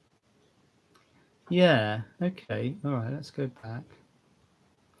I? Yeah, okay. All right, let's go back.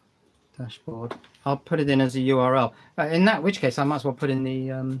 Dashboard. I'll put it in as a URL. In that which case, I might as well put in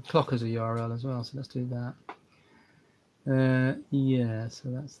the clock as a URL as well. So let's do that. Yeah, so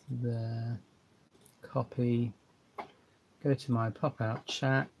that's there. Copy. Go to my pop-out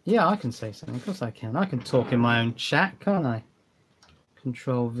chat. Yeah, I can say something. Of course I can. I can talk in my own chat, can't I?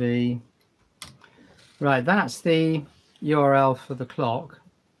 Control V. Right, that's the URL for the clock.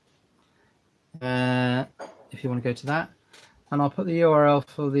 If you want to go to that. And I'll put the URL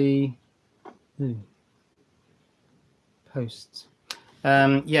for the posts.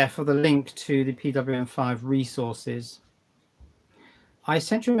 Yeah, for the link to the PWM5 resources. I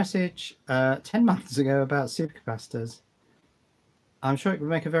sent you a message 10 months ago about supercapacitors. I'm sure it would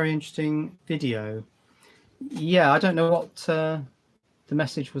make a very interesting video. Yeah, I don't know what the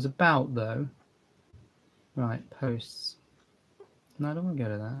message was about, though. Right, posts. No, I don't want to go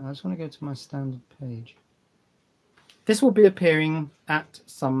to that. I just want to go to my standard page. This will be appearing at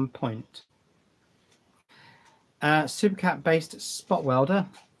some point. Supercat-based spot welder.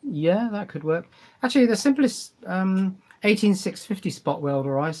 Yeah, that could work. Actually, the simplest 18650 spot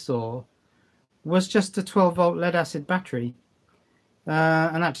welder I saw was just a 12-volt lead-acid battery.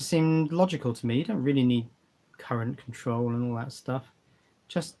 And that just seemed logical to me. You don't really need current control and all that stuff.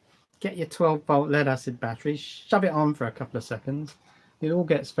 Just get your 12-volt lead-acid battery, shove it on for a couple of seconds. It all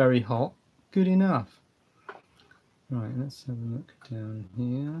gets very hot. Good enough. Right, let's have a look down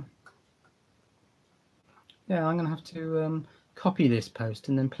here. Yeah, I'm going to have to copy this post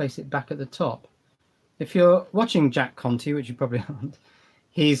and then place it back at the top. If you're watching Jack Conti, which you probably aren't,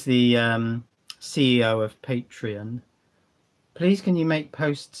 he's the CEO of Patreon. Please can you make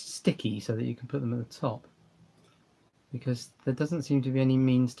posts sticky so that you can put them at the top? Because there doesn't seem to be any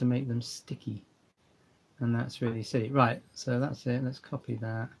means to make them sticky. And that's really silly. Right, so that's it. Let's copy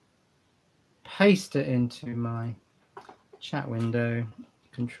that. Paste it into my chat window.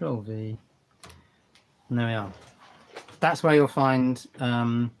 Control V. And there we are. That's where you'll find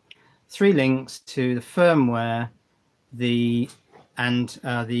 3 links to the firmware, the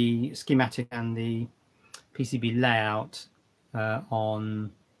schematic and the PCB layout on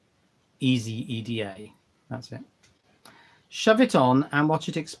Easy EDA. That's it. Shove it on and watch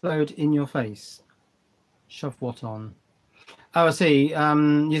it explode in your face. Shove what on? Oh, I see.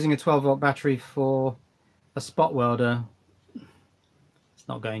 Using a 12-volt battery for a spot welder. It's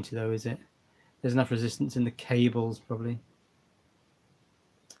not going to, though, is it? There's enough resistance in the cables, probably.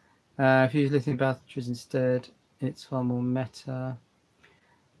 If you use lithium batteries instead, it's far more meta.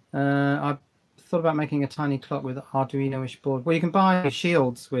 I thought about making a tiny clock with Arduino-ish board. Well, you can buy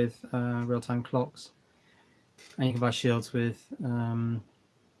shields with real-time clocks. And you can buy shields with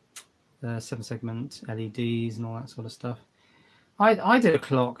 7-segment LEDs and all that sort of stuff. I did a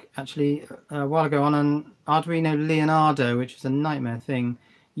clock, actually, a while ago on an Arduino Leonardo, which was a nightmare thing,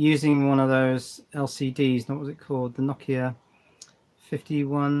 using one of those LCDs. What was it called? The Nokia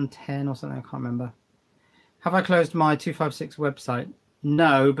 5110 or something, I can't remember. Have I closed my 256 website?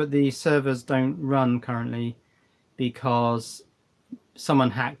 No, but the servers don't run currently because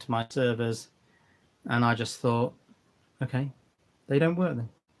someone hacked my servers, and I just thought, okay, they don't work then.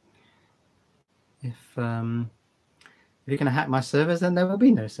 If you're going to hack my servers, then there will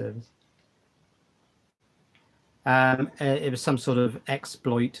be no servers. It was some sort of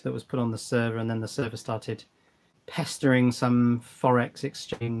exploit that was put on the server, and then the server started pestering some forex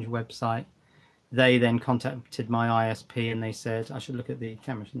exchange website. They then contacted my ISP and they said, I should look at the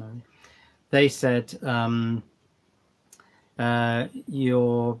camera, shouldn't I? They said,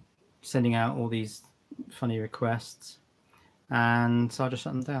 you're sending out all these funny requests. And so I just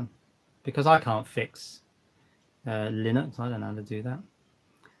shut them down because I can't fix Linux. I don't know how to do that.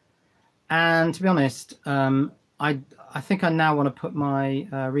 And to be honest, I think I now want to put my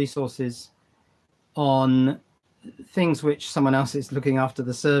resources on things which someone else is looking after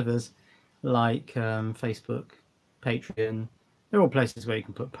the servers, like Facebook, Patreon. They're all places where you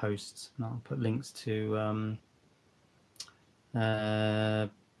can put posts. And I'll put links to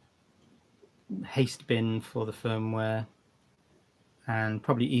Hastebin for the firmware, and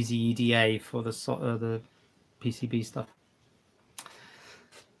probably Easy EDA for the PCB stuff.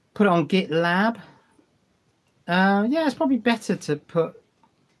 Put it on GitLab. Yeah, it's probably better to put.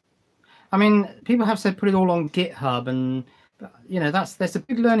 I mean, people have said put it all on GitHub, and you know there's a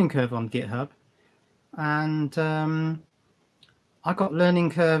big learning curve on GitHub, and I got learning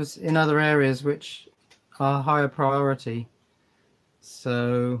curves in other areas which are higher priority.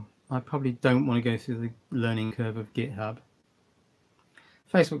 So I probably don't want to go through the learning curve of GitHub.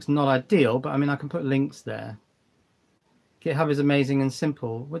 Facebook's not ideal, but I mean I can put links there. GitHub is amazing and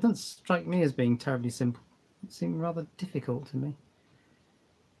simple. Well, it doesn't strike me as being terribly simple. It seemed rather difficult to me.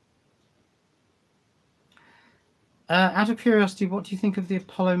 Out of curiosity, what do you think of the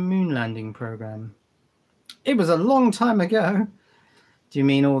Apollo moon landing program? It was a long time ago. Do you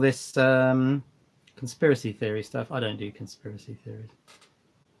mean all this conspiracy theory stuff? I don't do conspiracy theories.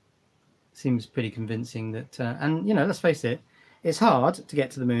 Seems pretty convincing that, and you know, let's face it, it's hard to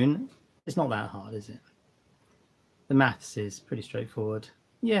get to the moon. It's not that hard, is it? The maths is pretty straightforward.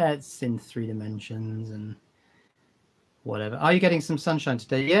 Yeah, it's in 3 dimensions and whatever. Are you getting some sunshine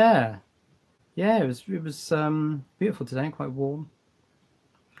today? Yeah, it was beautiful today, quite warm.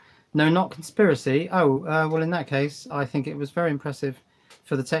 No, not conspiracy. Oh, well, in that case, I think it was very impressive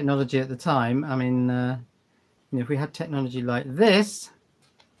for the technology at the time. I mean, you know, if we had technology like this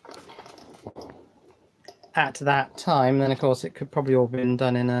at that time, then of course it could probably all been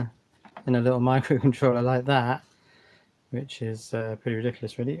done in a little microcontroller like that, which is pretty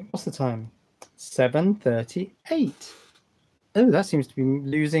ridiculous, really. What's the time? 7:38. Oh, that seems to be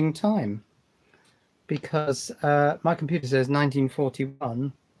losing time because my computer says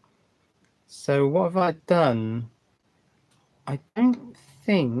 1941. So what have I done? I don't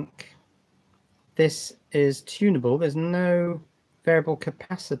think this is tunable. There's no variable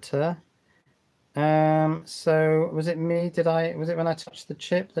capacitor. So was it me? Was it when I touched the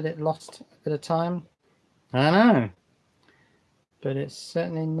chip that it lost a bit of time? I don't know. But it's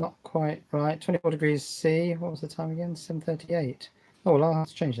certainly not quite right. 24 degrees C. What was the time again? 7:38. Oh, well, I'll have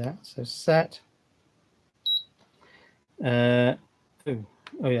to change that. So set. Oh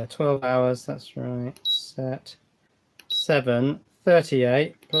yeah, 12 hours. That's right. Set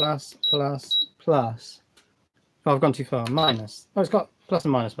 7:38 plus. Oh, I've gone too far. Minus. Oh, it's got plus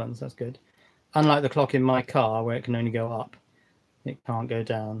and minus buttons. That's good. Unlike the clock in my car, where it can only go up, it can't go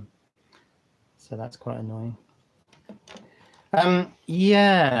down. So that's quite annoying.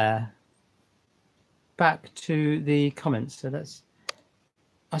 Yeah. Back to the comments. So that's.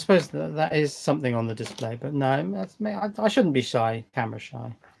 I suppose that is something on the display, but no, that's me. I shouldn't be shy, camera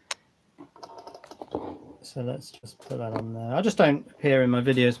shy. So let's just put that on there. I just don't appear in my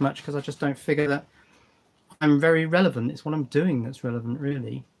videos much because I just don't figure that I'm very relevant. It's what I'm doing that's relevant,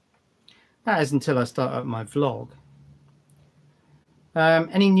 really. That is until I start up my vlog.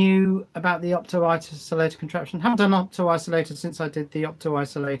 Any new about the opto-isolator contraption? Haven't done opto-isolator since I did the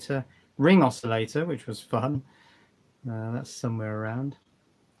opto-isolator ring oscillator, which was fun. That's somewhere around.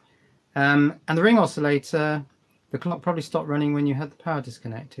 And the ring oscillator, the clock probably stopped running when you had the power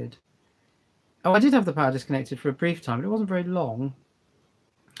disconnected. Oh, I did have the power disconnected for a brief time, but it wasn't very long.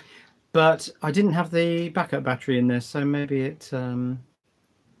 But I didn't have the backup battery in there, so maybe it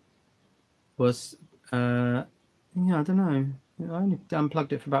was, yeah, I don't know. I only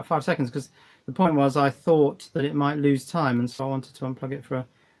unplugged it for about 5 seconds because the point was I thought that it might lose time, and so I wanted to unplug it for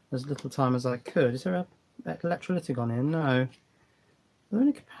as little time as I could. Is there a electrolytic on here? No. Are there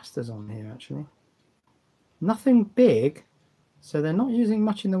any capacitors on here, actually? Nothing big, so they're not using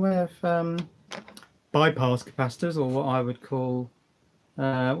much in the way of bypass capacitors, or what I would call,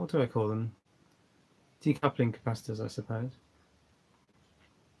 what do I call them? Decoupling capacitors, I suppose.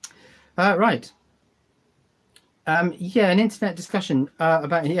 Right. Yeah, an internet discussion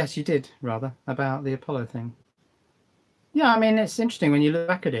about, yes, you did, rather, about the Apollo thing. Yeah, I mean, it's interesting when you look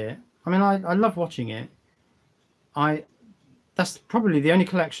back at it. I mean, I love watching it. That's probably the only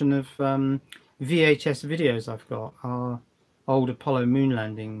collection of VHS videos I've got are old Apollo moon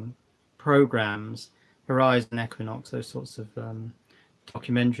landing programs, Horizon, Equinox, those sorts of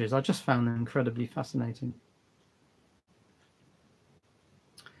documentaries. I just found them incredibly fascinating.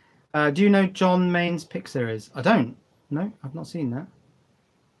 Do you know John Main's Pick series? I don't. No, I've not seen that.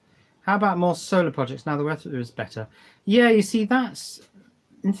 How about more solar projects now the weather is better? Yeah, you see, that's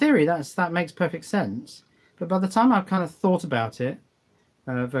in theory that makes perfect sense. But by the time I've kind of thought about it,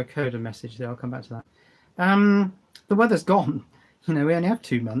 vocoder message there, I'll come back to that. The weather's gone. You know, we only have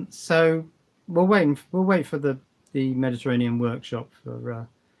 2 months, so we'll wait for the Mediterranean workshop for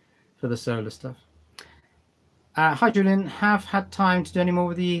the solar stuff. Hi Julian, have had time to do any more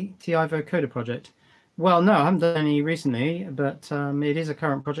with the TI vocoder project? Well, no, I haven't done any recently, but it is a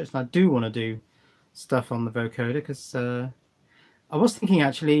current project, and I do want to do stuff on the vocoder because I was thinking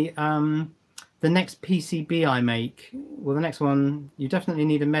actually the next PCB I make, well, the next one, you definitely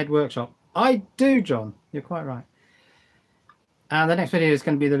need a med workshop. I do, John. You're quite right. And the next video is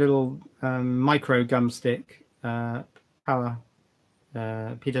going to be the little micro gum stick power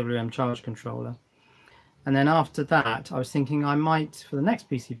PWM charge controller. And then after that, I was thinking I might, for the next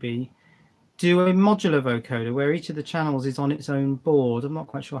PCB, do a modular vocoder where each of the channels is on its own board. I'm not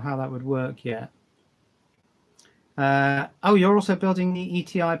quite sure how that would work yet. Oh, you're also building the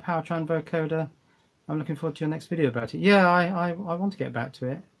ETI Powertran vocoder. I'm looking forward to your next video about it. Yeah, I want to get back to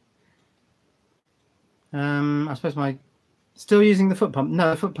it. I suppose still using the foot pump.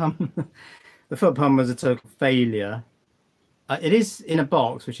 No, the foot pump. The foot pump was a total failure. It is in a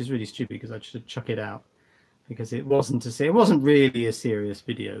box, which is really stupid because I should chuck it out because it wasn't really a serious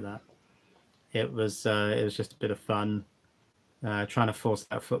video. That it was just a bit of fun trying to force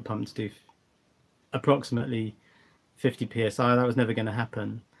that foot pump to do approximately 50 psi. That was never going to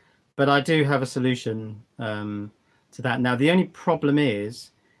happen. But I do have a solution to that. Now, the only problem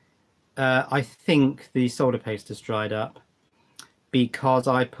is I think the solder paste has dried up because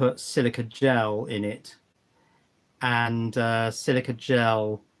I put silica gel in it. And silica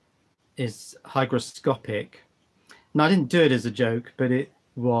gel is hygroscopic. Now, I didn't do it as a joke, but it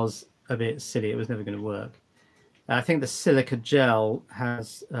was a bit silly. It was never going to work. I think the silica gel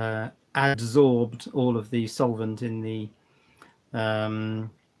has adsorbed all of the solvent in the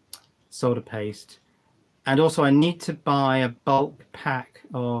solder paste. And also I need to buy a bulk pack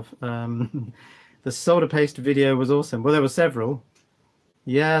of the solder paste video was awesome. Well, there were several.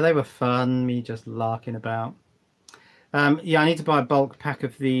 Yeah, they were fun, me just larking about. Yeah, I need to buy a bulk pack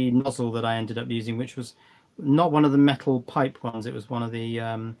of the nozzle that I ended up using, which was not one of the metal pipe ones. It was one of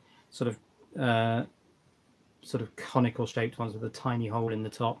the sort of conical shaped ones with a tiny hole in the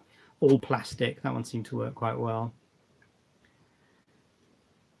top, all plastic. That one seemed to work quite well.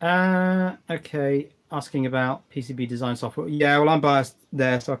 Okay, asking about PCB design software. Yeah, well, I'm biased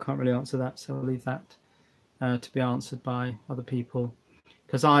there, so I can't really answer that. So I'll leave that to be answered by other people,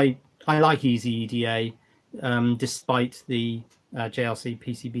 because I like Easy EDA, despite the JLC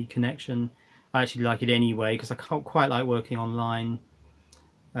PCB connection. I actually like it anyway because I can't quite like working online.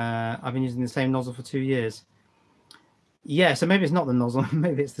 I've been using the same nozzle for 2 years. Yeah, so maybe it's not the nozzle,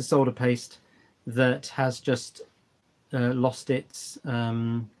 maybe it's the solder paste that has just lost its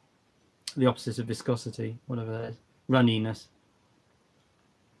the opposite of viscosity, whatever that is, runniness.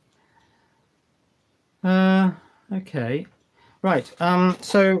 Okay, right.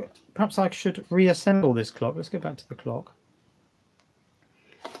 So perhaps I should reassemble this clock. Let's go back to the clock.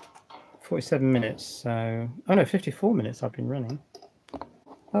 47 minutes. So, oh no, 54 minutes I've been running.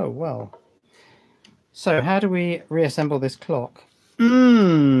 Oh well. So how do we reassemble this clock?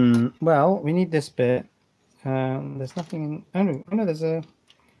 Well, we need this bit. There's nothing. Oh no,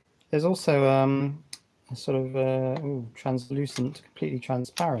 there's also a sort of translucent, completely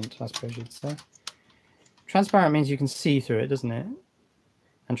transparent, I suppose you'd say. Transparent means you can see through it, doesn't it?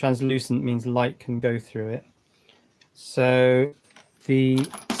 And translucent means light can go through it. So the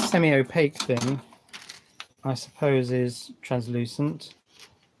semi-opaque thing, I suppose, is translucent.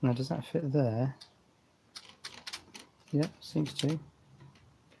 Now, does that fit there? Yep, seems to.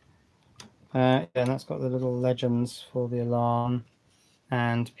 Yeah, and that's got the little legends for the alarm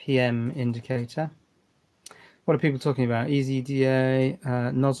and PM indicator. What are people talking about? Easy DA,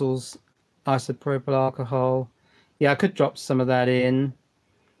 nozzles, isopropyl alcohol. Yeah, I could drop some of that in.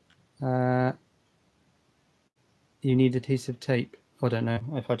 You need adhesive tape. I don't know.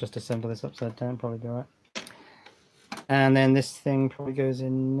 If I just assemble this upside down, probably be all right. And then this thing probably goes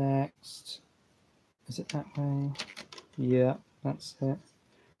in next. Is it that way? Yeah, that's it.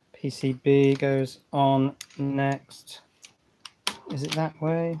 PCB goes on next. Is it that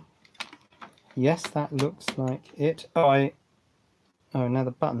way? Yes, that looks like it. Oh, Oh, now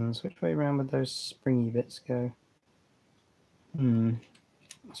the buttons. Which way around would those springy bits go? I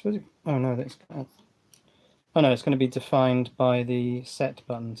suppose. Oh no, that's. Oh no, it's going to be defined by the set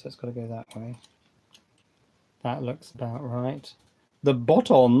button, so it's got to go that way. That looks about right. The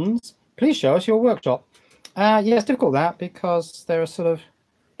buttons. Please show us your workshop. Yeah, it's difficult that because there are sort of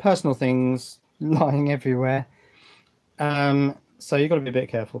personal things lying everywhere. So you've got to be a bit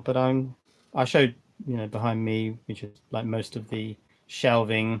careful. But I showed, behind me, which is like most of the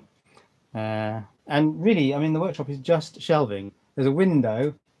shelving. And really, I mean, the workshop is just shelving. There's a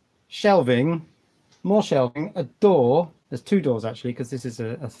window, shelving, more shelving, a door. There's two doors actually, because this is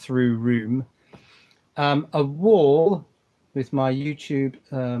a through room. A wall with my YouTube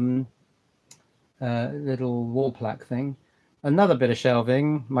little wall plaque thing. Another bit of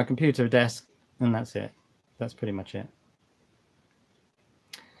shelving, my computer desk, and that's it. That's pretty much it.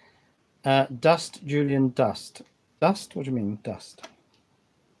 Dust, Julian, dust. Dust? What do you mean, dust?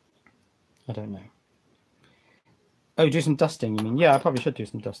 I don't know. Oh, do some dusting, you mean? Yeah, I probably should do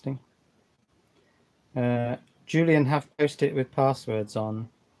some dusting. Julian, have Post-it with passwords on.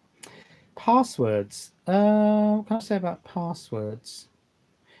 Passwords. What can I say about passwords?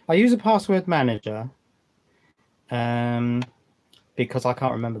 I use a password manager because I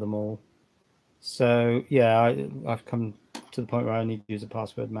can't remember them all. So, yeah, I've come to the point where I need to use a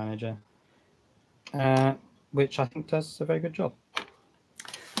password manager, which I think does a very good job.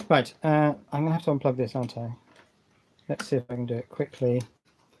 Right, I'm going to have to unplug this, aren't I? Let's see if I can do it quickly.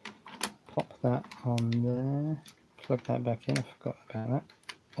 Pop that on there. Plug that back in. I forgot about that.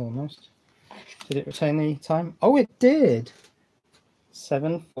 Almost. Did it retain the time? Oh, it did!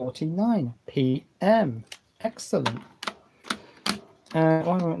 7:49 p.m. Excellent. Why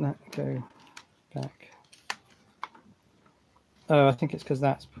won't that go back? Oh, I think it's because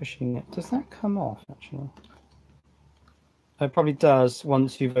that's pushing it. Does that come off, actually? It probably does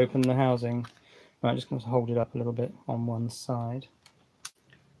once you've opened the housing. Right, I'm just going to hold it up a little bit on one side.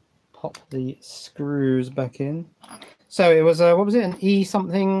 Pop the screws back in. So it was what was it? An E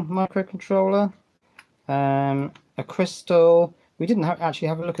something microcontroller, a crystal. We didn't actually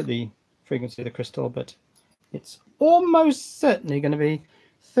have a look at the frequency of the crystal, but it's almost certainly going to be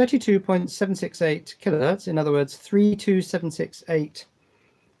 32.768 kilohertz. In other words, 32768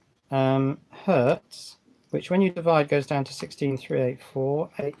 hertz, which when you divide goes down to 16,384,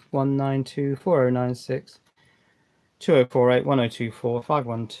 8192, 4096, 2048, 1024,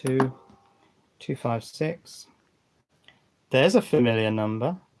 512, 256. There's a familiar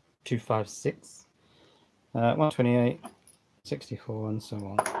number, 256, 128, 64, and so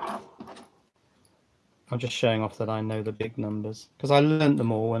on. I'm just showing off that I know the big numbers, because I learnt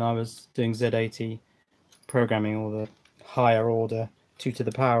them all when I was doing Z80 programming, all the higher order 2 to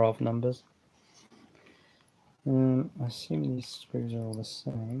the power of numbers. I assume these screws are all the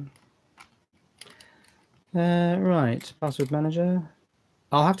same. Right, password manager.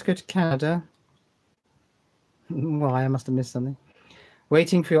 I'll have to go to Canada. Why? I must have missed something.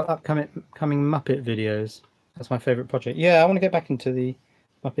 Waiting for your upcoming Muppet videos. That's my favourite project. Yeah, I want to get back into the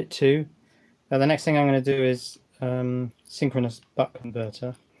Muppet 2. The next thing I'm going to do is synchronous buck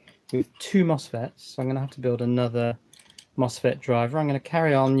converter with 2 MOSFETs. So I'm going to have to build another MOSFET driver. I'm going to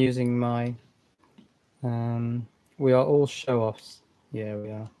carry on using my... we are all show-offs. Yeah,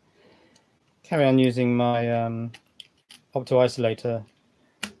 we are. Carry on using my opto-isolator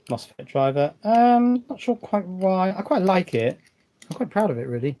MOSFET driver. Not sure quite why. I quite like it. I'm quite proud of it,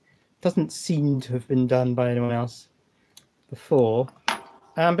 really. Doesn't seem to have been done by anyone else before.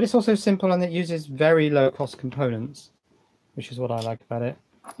 But it's also simple and it uses very low-cost components, which is what I like about it.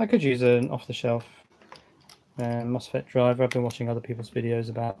 I could use an off-the-shelf MOSFET driver. I've been watching other people's videos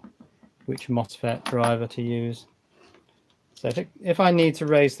about which MOSFET driver to use. So if I need to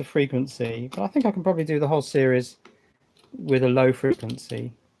raise the frequency, but I think I can probably do the whole series with a low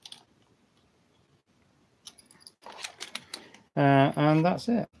frequency. And that's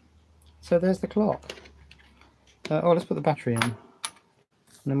it. So there's the clock. Let's put the battery in. And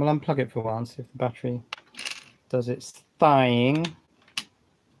then we'll unplug it for a while and see if the battery does its thing.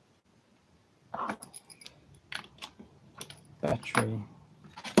 Battery.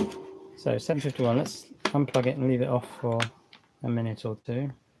 So 7:51. Let's unplug it and leave it off for a minute or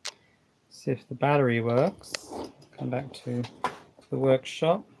two. See if the battery works. Come back to the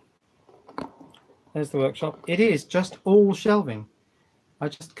workshop. There's the workshop. It is just all shelving. I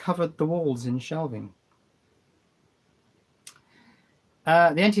just covered the walls in shelving.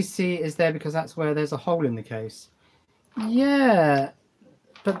 The NTC is there because that's where there's a hole in the case. Yeah,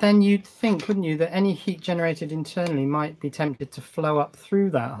 but then you'd think, wouldn't you, that any heat generated internally might be tempted to flow up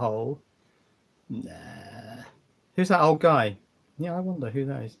through that hole. Nah. Who's that old guy? Yeah, I wonder who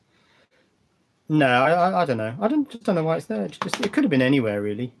that is. No, I don't know. I just don't know why it's there. It could have been anywhere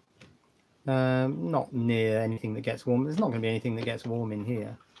really. Not near anything that gets warm. There's not going to be anything that gets warm in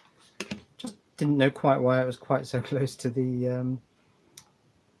here. Just didn't know quite why it was quite so close to the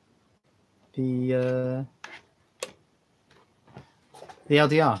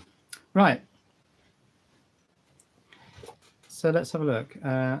LDR. Right. So let's have a look.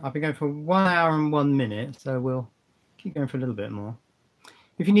 I've been going for 1 hour and 1 minute, so we'll keep going for a little bit more.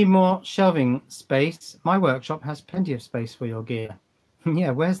 If you need more shelving space, my workshop has plenty of space for your gear. Yeah,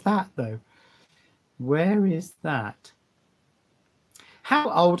 where's that though? Where is that?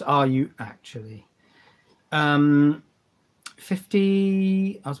 How old are you actually? 50.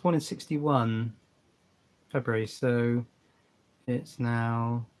 I was born in 61 February, so it's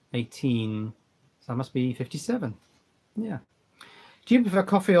now 18. So I must be 57. Yeah. Do you prefer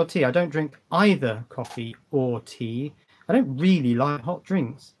coffee or tea? I don't drink either coffee or tea. I don't really like hot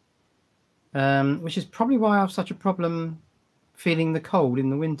drinks, which is probably why I have such a problem feeling the cold in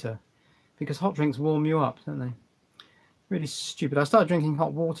the winter, because hot drinks warm you up, don't they? Really stupid. I started drinking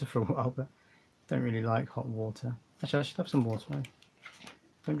hot water for a while, but don't really like hot water. Actually, I should have some water. Right?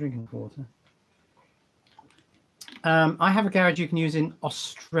 Don't drink enough water. I have a garage you can use in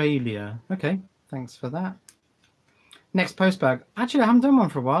Australia. Okay, thanks for that. Next post bag. Actually, I haven't done one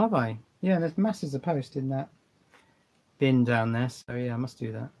for a while, have I? Yeah, there's masses of post in that bin down there, so yeah, I must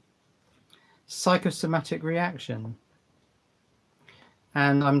do that. Psychosomatic reaction.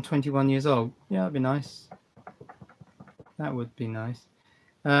 And I'm 21 years old. Yeah, that'd be nice. That would be nice.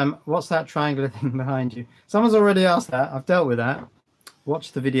 What's that triangular thing behind you? Someone's already asked that. I've dealt with that.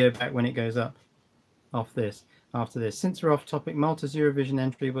 Watch the video back when it goes up after this. Since we're off topic, Malta's Eurovision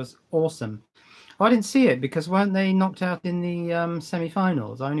entry was awesome. I didn't see it because weren't they knocked out in the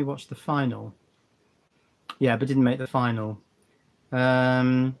semi-finals? I only watched the final. Yeah, but didn't make the final.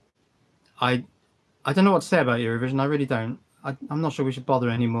 I don't know what to say about Eurovision. I really don't. I'm not sure we should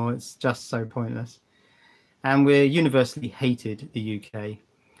bother anymore. It's just so pointless. And we're universally hated, the UK.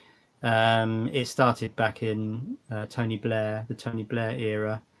 It started back in the Tony Blair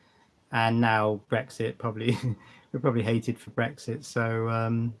era, and now Brexit. Probably we're probably hated for Brexit.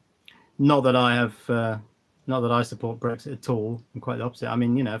 So not that I support Brexit at all. I'm quite the opposite. I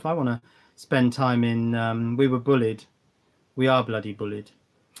mean, if I want to spend time in, we were bullied. We are bloody bullied.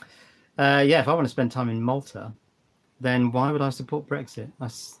 If I want to spend time in Malta, then why would I support Brexit?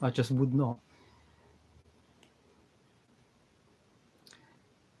 I just would not.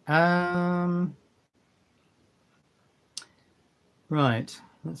 Right,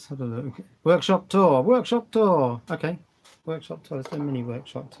 let's have a look. Workshop tour. Okay, workshop tour. Let's do a mini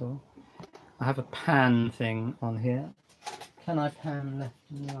workshop tour. I have a pan thing on here. Can I pan left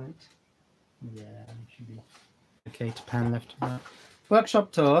and right? Yeah, it should be okay to pan left and right.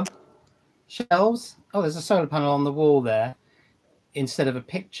 Workshop tour. Shelves. Oh, there's a solar panel on the wall there. Instead of a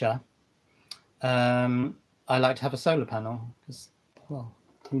picture, I like to have a solar panel because, well,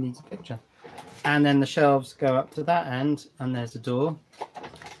 who needs a picture? And then the shelves go up to that end, and there's a door.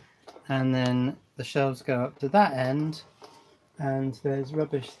 And then the shelves go up to that end, and there's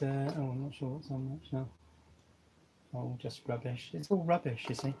rubbish there. Oh, I'm not sure what's on that shelf. Oh, just rubbish. It's all rubbish,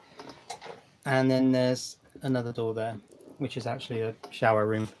 you see. And then there's another door there, which is actually a shower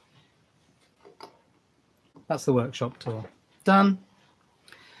room. That's the workshop tour. Done.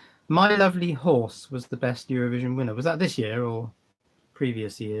 My Lovely Horse was the best Eurovision winner. Was that this year or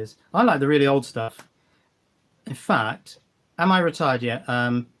previous years? I like the really old stuff. In fact, am I retired yet?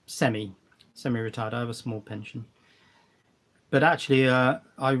 Semi-retired. I have a small pension. But actually,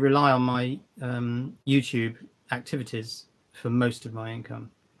 I rely on my YouTube activities for most of my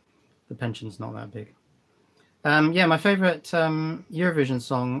income. The pension's not that big. My favourite Eurovision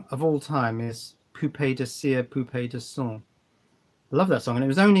song of all time is Poupée de cire, Poupée de sang. I love that song, and it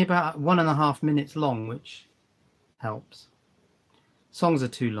was only about 1.5 minutes long, which helps. Songs are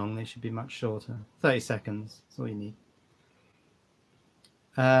too long, they should be much shorter. 30 seconds, that's all you need.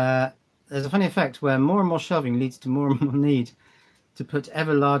 There's a funny effect where more and more shelving leads to more and more need to put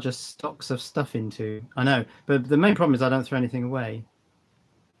ever larger stocks of stuff into. I know, but the main problem is I don't throw anything away.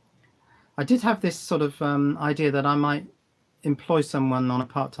 I did have this sort of idea that I might employ someone on a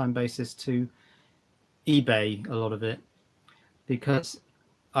part-time basis to eBay a lot of it, because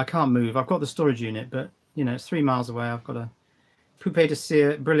I can't move. I've got the storage unit, but it's 3 miles away. I've got a Poupée de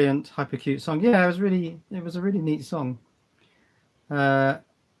cire, brilliant, hyper cute song. Yeah, it was a really neat song.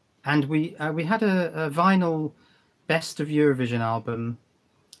 And we had a vinyl best of Eurovision album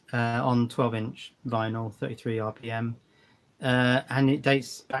on 12-inch vinyl, 33 RPM, and it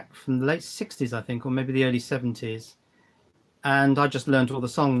dates back from the late 60s, I think, or maybe the early 70s. and I just learned all the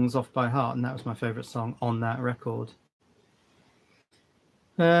songs off by heart, and that was my favourite song on that record.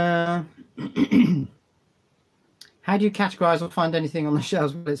 How do you categorize or find anything on the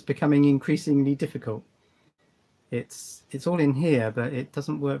shelves? Well, it's becoming increasingly difficult. It's all in here, but it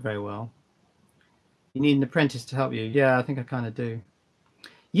doesn't work very well. You need an apprentice to help you. Yeah, I think I kind of do.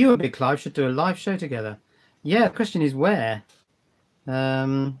 You and Big Clive should do a live show together. Yeah, the question is where.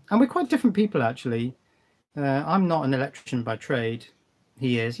 And we're quite different people, actually. I'm not an electrician by trade.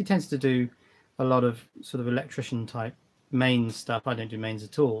 He is. He tends to do a lot of sort of electrician type mains stuff. I don't do mains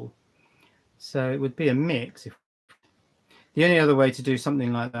at all. So it would be a mix. The only other way to do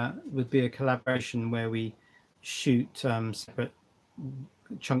something like that would be a collaboration where we shoot separate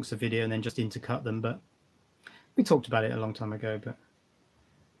chunks of video and then just intercut them. But we talked about it a long time ago. But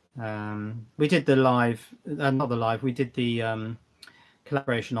we did the live, not the live. We did the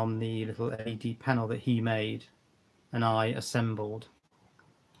collaboration on the little LED panel that he made and I assembled.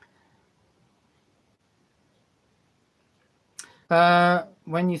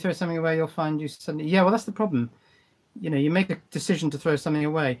 When you throw something away, you'll find you suddenly... Yeah, well, that's the problem. You know, you make a decision to throw something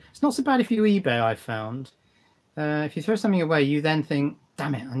away. It's not so bad if you eBay, I found. If you throw something away, you then think,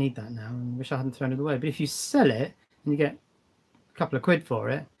 damn it, I need that now. I wish I hadn't thrown it away. But if you sell it and you get a couple of quid for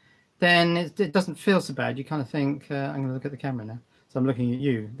it, then it doesn't feel so bad. You kind of think, I'm going to look at the camera now. So I'm looking at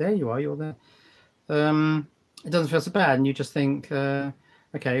you. There you are, you're there. It doesn't feel so bad. And you just think,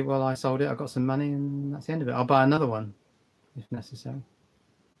 okay, well, I sold it. I got some money and that's the end of it. I'll buy another one if necessary.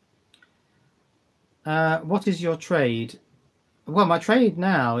 What is your trade? Well, my trade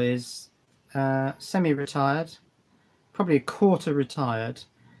now is semi-retired, probably a quarter retired,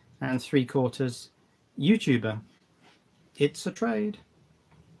 and 3/4 YouTuber. It's a trade.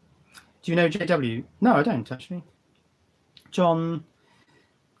 Do you know JW? No, I don't actually. John.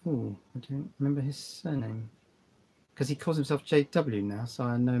 Oh, I don't remember his surname because he calls himself JW now, so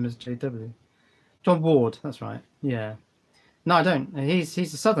I know him as JW. John Ward. That's right. Yeah. No, I don't. He's a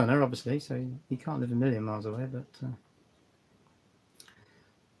southerner, obviously, so he can't live a million miles away. But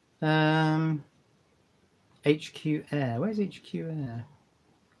HQ Air. Where's HQ Air?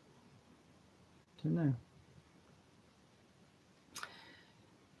 Don't know.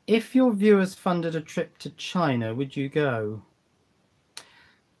 If your viewers funded a trip to China, would you go?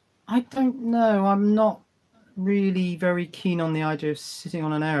 I don't know. I'm not really very keen on the idea of sitting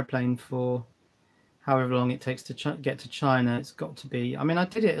on an aeroplane for however long it takes to get to China. It's got to be... I mean, I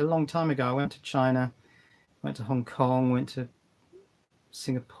did it a long time ago. I went to China, went to Hong Kong, went to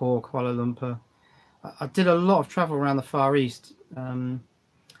Singapore, Kuala Lumpur. I did a lot of travel around the Far East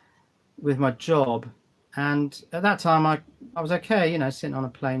with my job. And at that time, I was okay, you know, sitting on a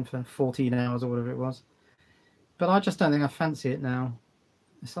plane for 14 hours or whatever it was. But I just don't think I fancy it now.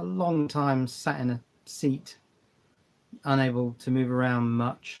 It's a long time sat in a seat, unable to move around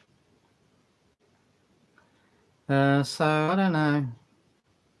much. So I don't know.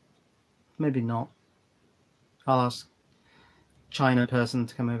 Maybe not. I'll ask China person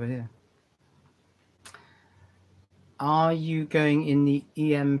to come over here. Are you going in the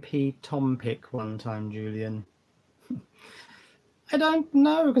EMP Tom pick one time, Julian? I don't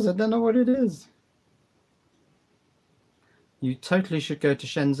know because I don't know what it is. You totally should go to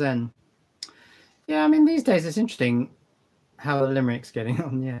Shenzhen. Yeah, I mean, these days it's interesting how the Limerick's getting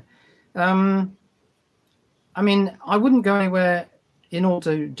on, yeah. I mean, I wouldn't go anywhere in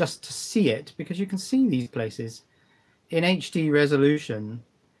order just to see it because you can see these places in HD resolution.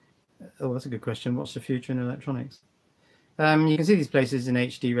 Oh, that's a good question. What's the future in electronics? You can see these places in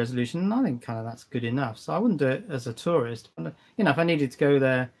HD resolution, and I think kind of that's good enough. So I wouldn't do it as a tourist. But, you know, if I needed to go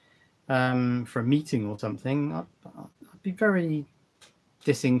there for a meeting or something, I'd be very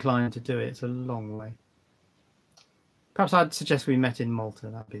disinclined to do it. It's a long way. Perhaps I'd suggest we met in Malta.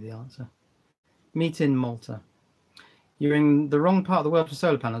 That'd be the answer. Meet in Malta. You're in the wrong part of the world for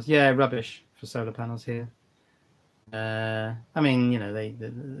solar panels. Yeah, rubbish for solar panels here. I mean, you know,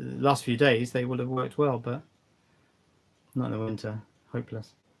 the last few days they would have worked well, but not in the winter.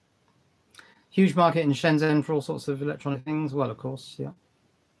 Hopeless. Huge market in Shenzhen for all sorts of electronic things. Well, of course, yeah.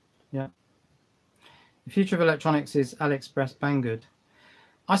 Yeah. The future of electronics is AliExpress Banggood.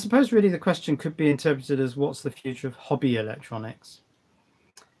 I suppose really the question could be interpreted as what's the future of hobby electronics?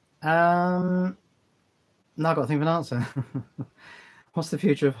 Now I've got to think of an answer. What's the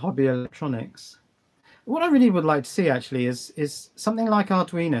future of hobby electronics? What I really would like to see actually is something like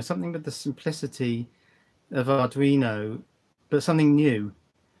Arduino, something with the simplicity of Arduino, but something new.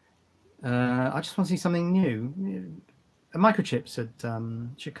 I just want to see something new. Microchip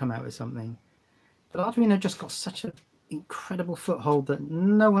should come out with something. But Arduino just got such an incredible foothold that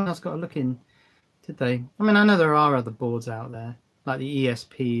no one else got a look in Did they? I mean, I know there are other boards out there, like the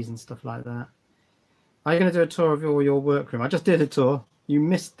ESPs and stuff like that. Are you going to do a tour of your workroom? I just did a tour. You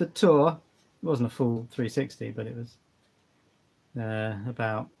missed the tour. It wasn't a full 360, but it was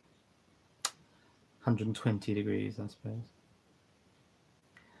about 120 degrees, I suppose.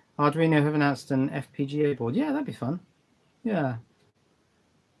 Arduino have announced an FPGA board. Yeah, that'd be fun. Yeah.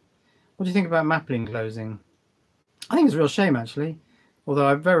 What do you think about Maplin closing? I think it's a real shame, actually. Although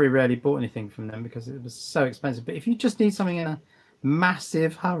I very rarely bought anything from them because it was so expensive. But if you just need something in a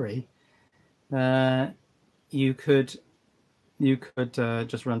massive hurry, you could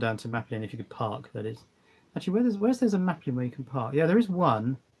just run down to Maplin if you could park. That is, actually, where's there's a Maplin where you can park? Yeah, there is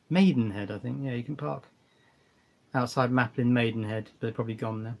one. Maidenhead, I think. Yeah, you can park outside Maplin Maidenhead, but they're probably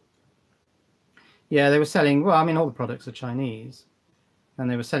gone now. Yeah, they were selling. Well, I mean, all the products are Chinese, and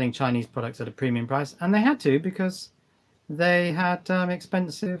they were selling Chinese products at a premium price, and they had to because they had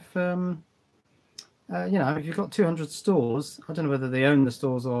expensive. If you've got 200 stores, I don't know whether they own the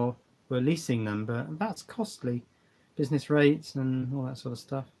stores or were leasing them, but that's costly. Business rates and all that sort of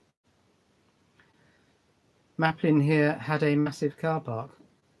stuff. Maplin here had a massive car park.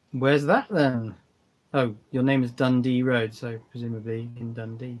 Where's that then? Oh, your name is Dundee Road, so presumably in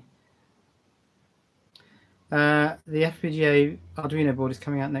Dundee. The FPGA Arduino board is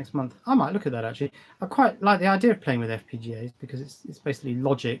coming out next month. I might look at that, actually. I quite like the idea of playing with FPGAs because it's basically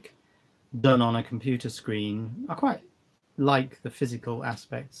logic done on a computer screen. I quite like the physical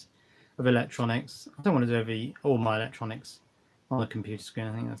aspects of electronics. I don't want to do all my electronics on a computer screen.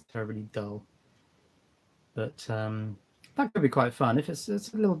 I think that's terribly dull. But that could be quite fun. If it's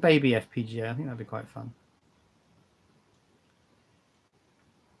a little baby FPGA, I think that'd be quite fun.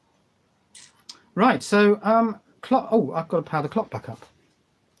 Right, so clock. Oh, I've got to power the clock back up.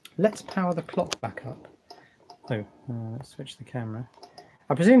 Let's power the clock back up. Oh, let's switch the camera.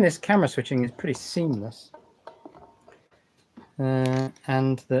 I presume this camera switching is pretty seamless,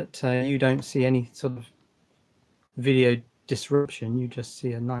 and that you don't see any sort of video disruption. You just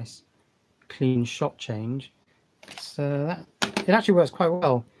see a nice, clean shot change. So it actually works quite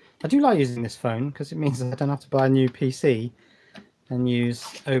well. I do like using this phone because it means that I don't have to buy a new PC and use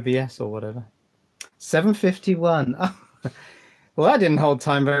OBS or whatever. 7:51. Oh, well, that didn't hold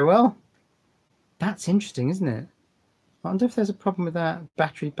time very well. That's interesting, isn't it? I wonder if there's a problem with that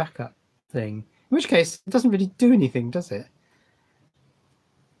battery backup thing. In which case, it doesn't really do anything, does it?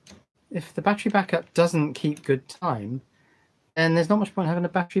 If the battery backup doesn't keep good time, then there's not much point having a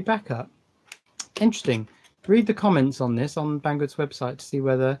battery backup. Interesting. Read the comments on this on Banggood's website to see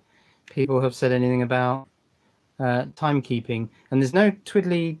whether people have said anything about timekeeping. And there's no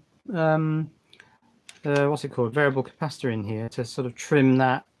twiddly, what's it called, variable capacitor in here to sort of trim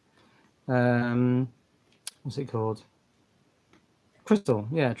that, what's it called? Crystal.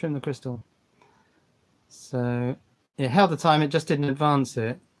 Yeah, trim the crystal. So it held the time, it just didn't advance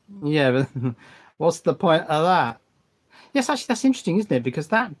it. Yeah, but what's the point of that? Yes, actually, that's interesting, isn't it? Because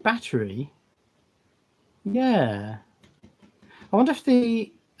that battery... Yeah. I wonder if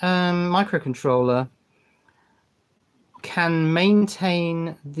the microcontroller can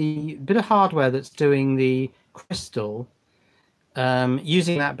maintain the bit of hardware that's doing the crystal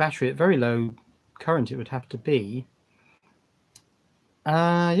using that battery at very low current it would have to be.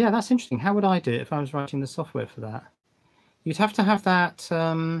 Yeah, that's interesting. How would I do it if I was writing the software for that? You'd have to have that...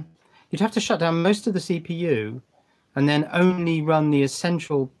 you'd have to shut down most of the CPU and then only run the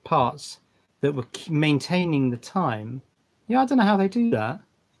essential parts that were maintaining the time. Yeah, I don't know how they do that.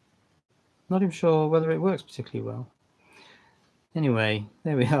 Not even sure whether it works particularly well. Anyway,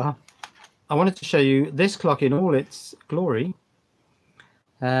 there we are. I wanted to show you this clock in all its glory.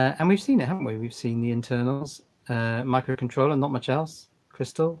 And we've seen it, haven't we? We've seen the internals, microcontroller, not much else,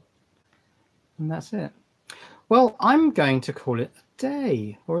 crystal, and that's it. Well, I'm going to call it a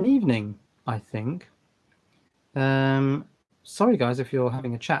day or an evening, I think. Sorry, guys, if you're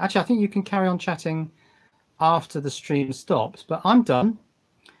having a chat. Actually, I think you can carry on chatting after the stream stops, but I'm done.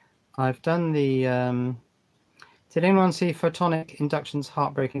 I've done the... Did anyone see Photonic Induction's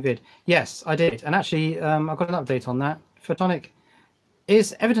heartbreaking vid? Yes, I did. And actually, I've got an update on that. Photonic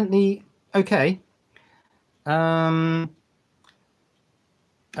is evidently okay.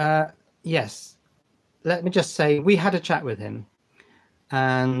 Yes. Let me just say, we had a chat with him.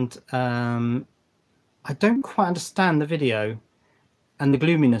 And I don't quite understand the video and the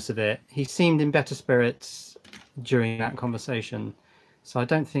gloominess of it. He seemed in better spirits during that conversation. So I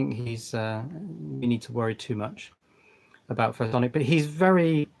don't think we need to worry too much about Photonic, but he's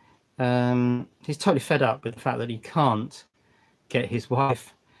very, he's totally fed up with the fact that he can't get his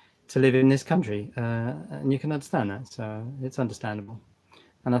wife to live in this country. And you can understand that, so it's understandable.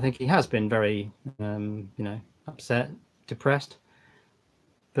 and I think he has been very, upset, depressed.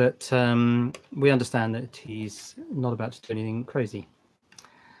 But we understand that he's not about to do anything crazy.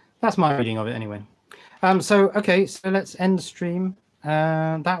 That's my reading of it, anyway. Okay, so let's end the stream.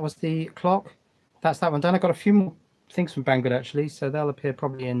 That was the clock. That's that one done. I got a few more things from Banggood actually, so they'll appear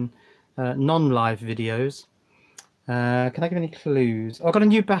probably in non-live videos. Can I give any clues? Oh, I got a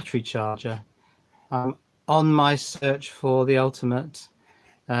new battery charger. On my search for the ultimate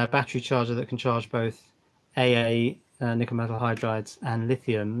battery charger that can charge both AA, nickel metal hydrides, and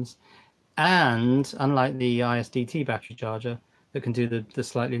lithiums, and unlike the ISDT battery charger that can do the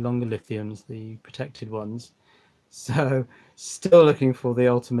slightly longer lithiums, the protected ones. So still looking for the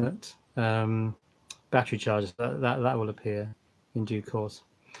ultimate battery charger. That will appear in due course.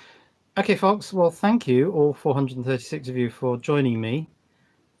 Okay, folks. Well, thank you all 436 of you for joining me.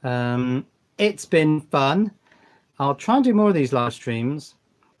 It's been fun. I'll try and do more of these live streams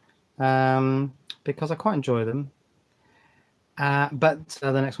because I quite enjoy them. But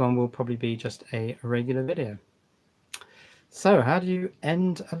the next one will probably be just a regular video. So how do you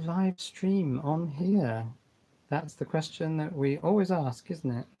end a live stream on here? That's the question that we always ask, isn't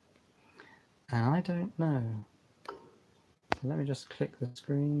it? And I don't know. So let me just click the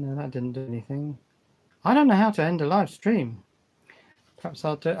screen. No, that didn't do anything. I don't know how to end a live stream. Perhaps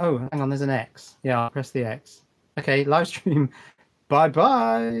I'll do... Oh, hang on, there's an X. Yeah, I'll press the X. Okay, live stream.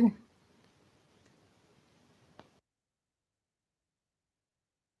 Bye-bye.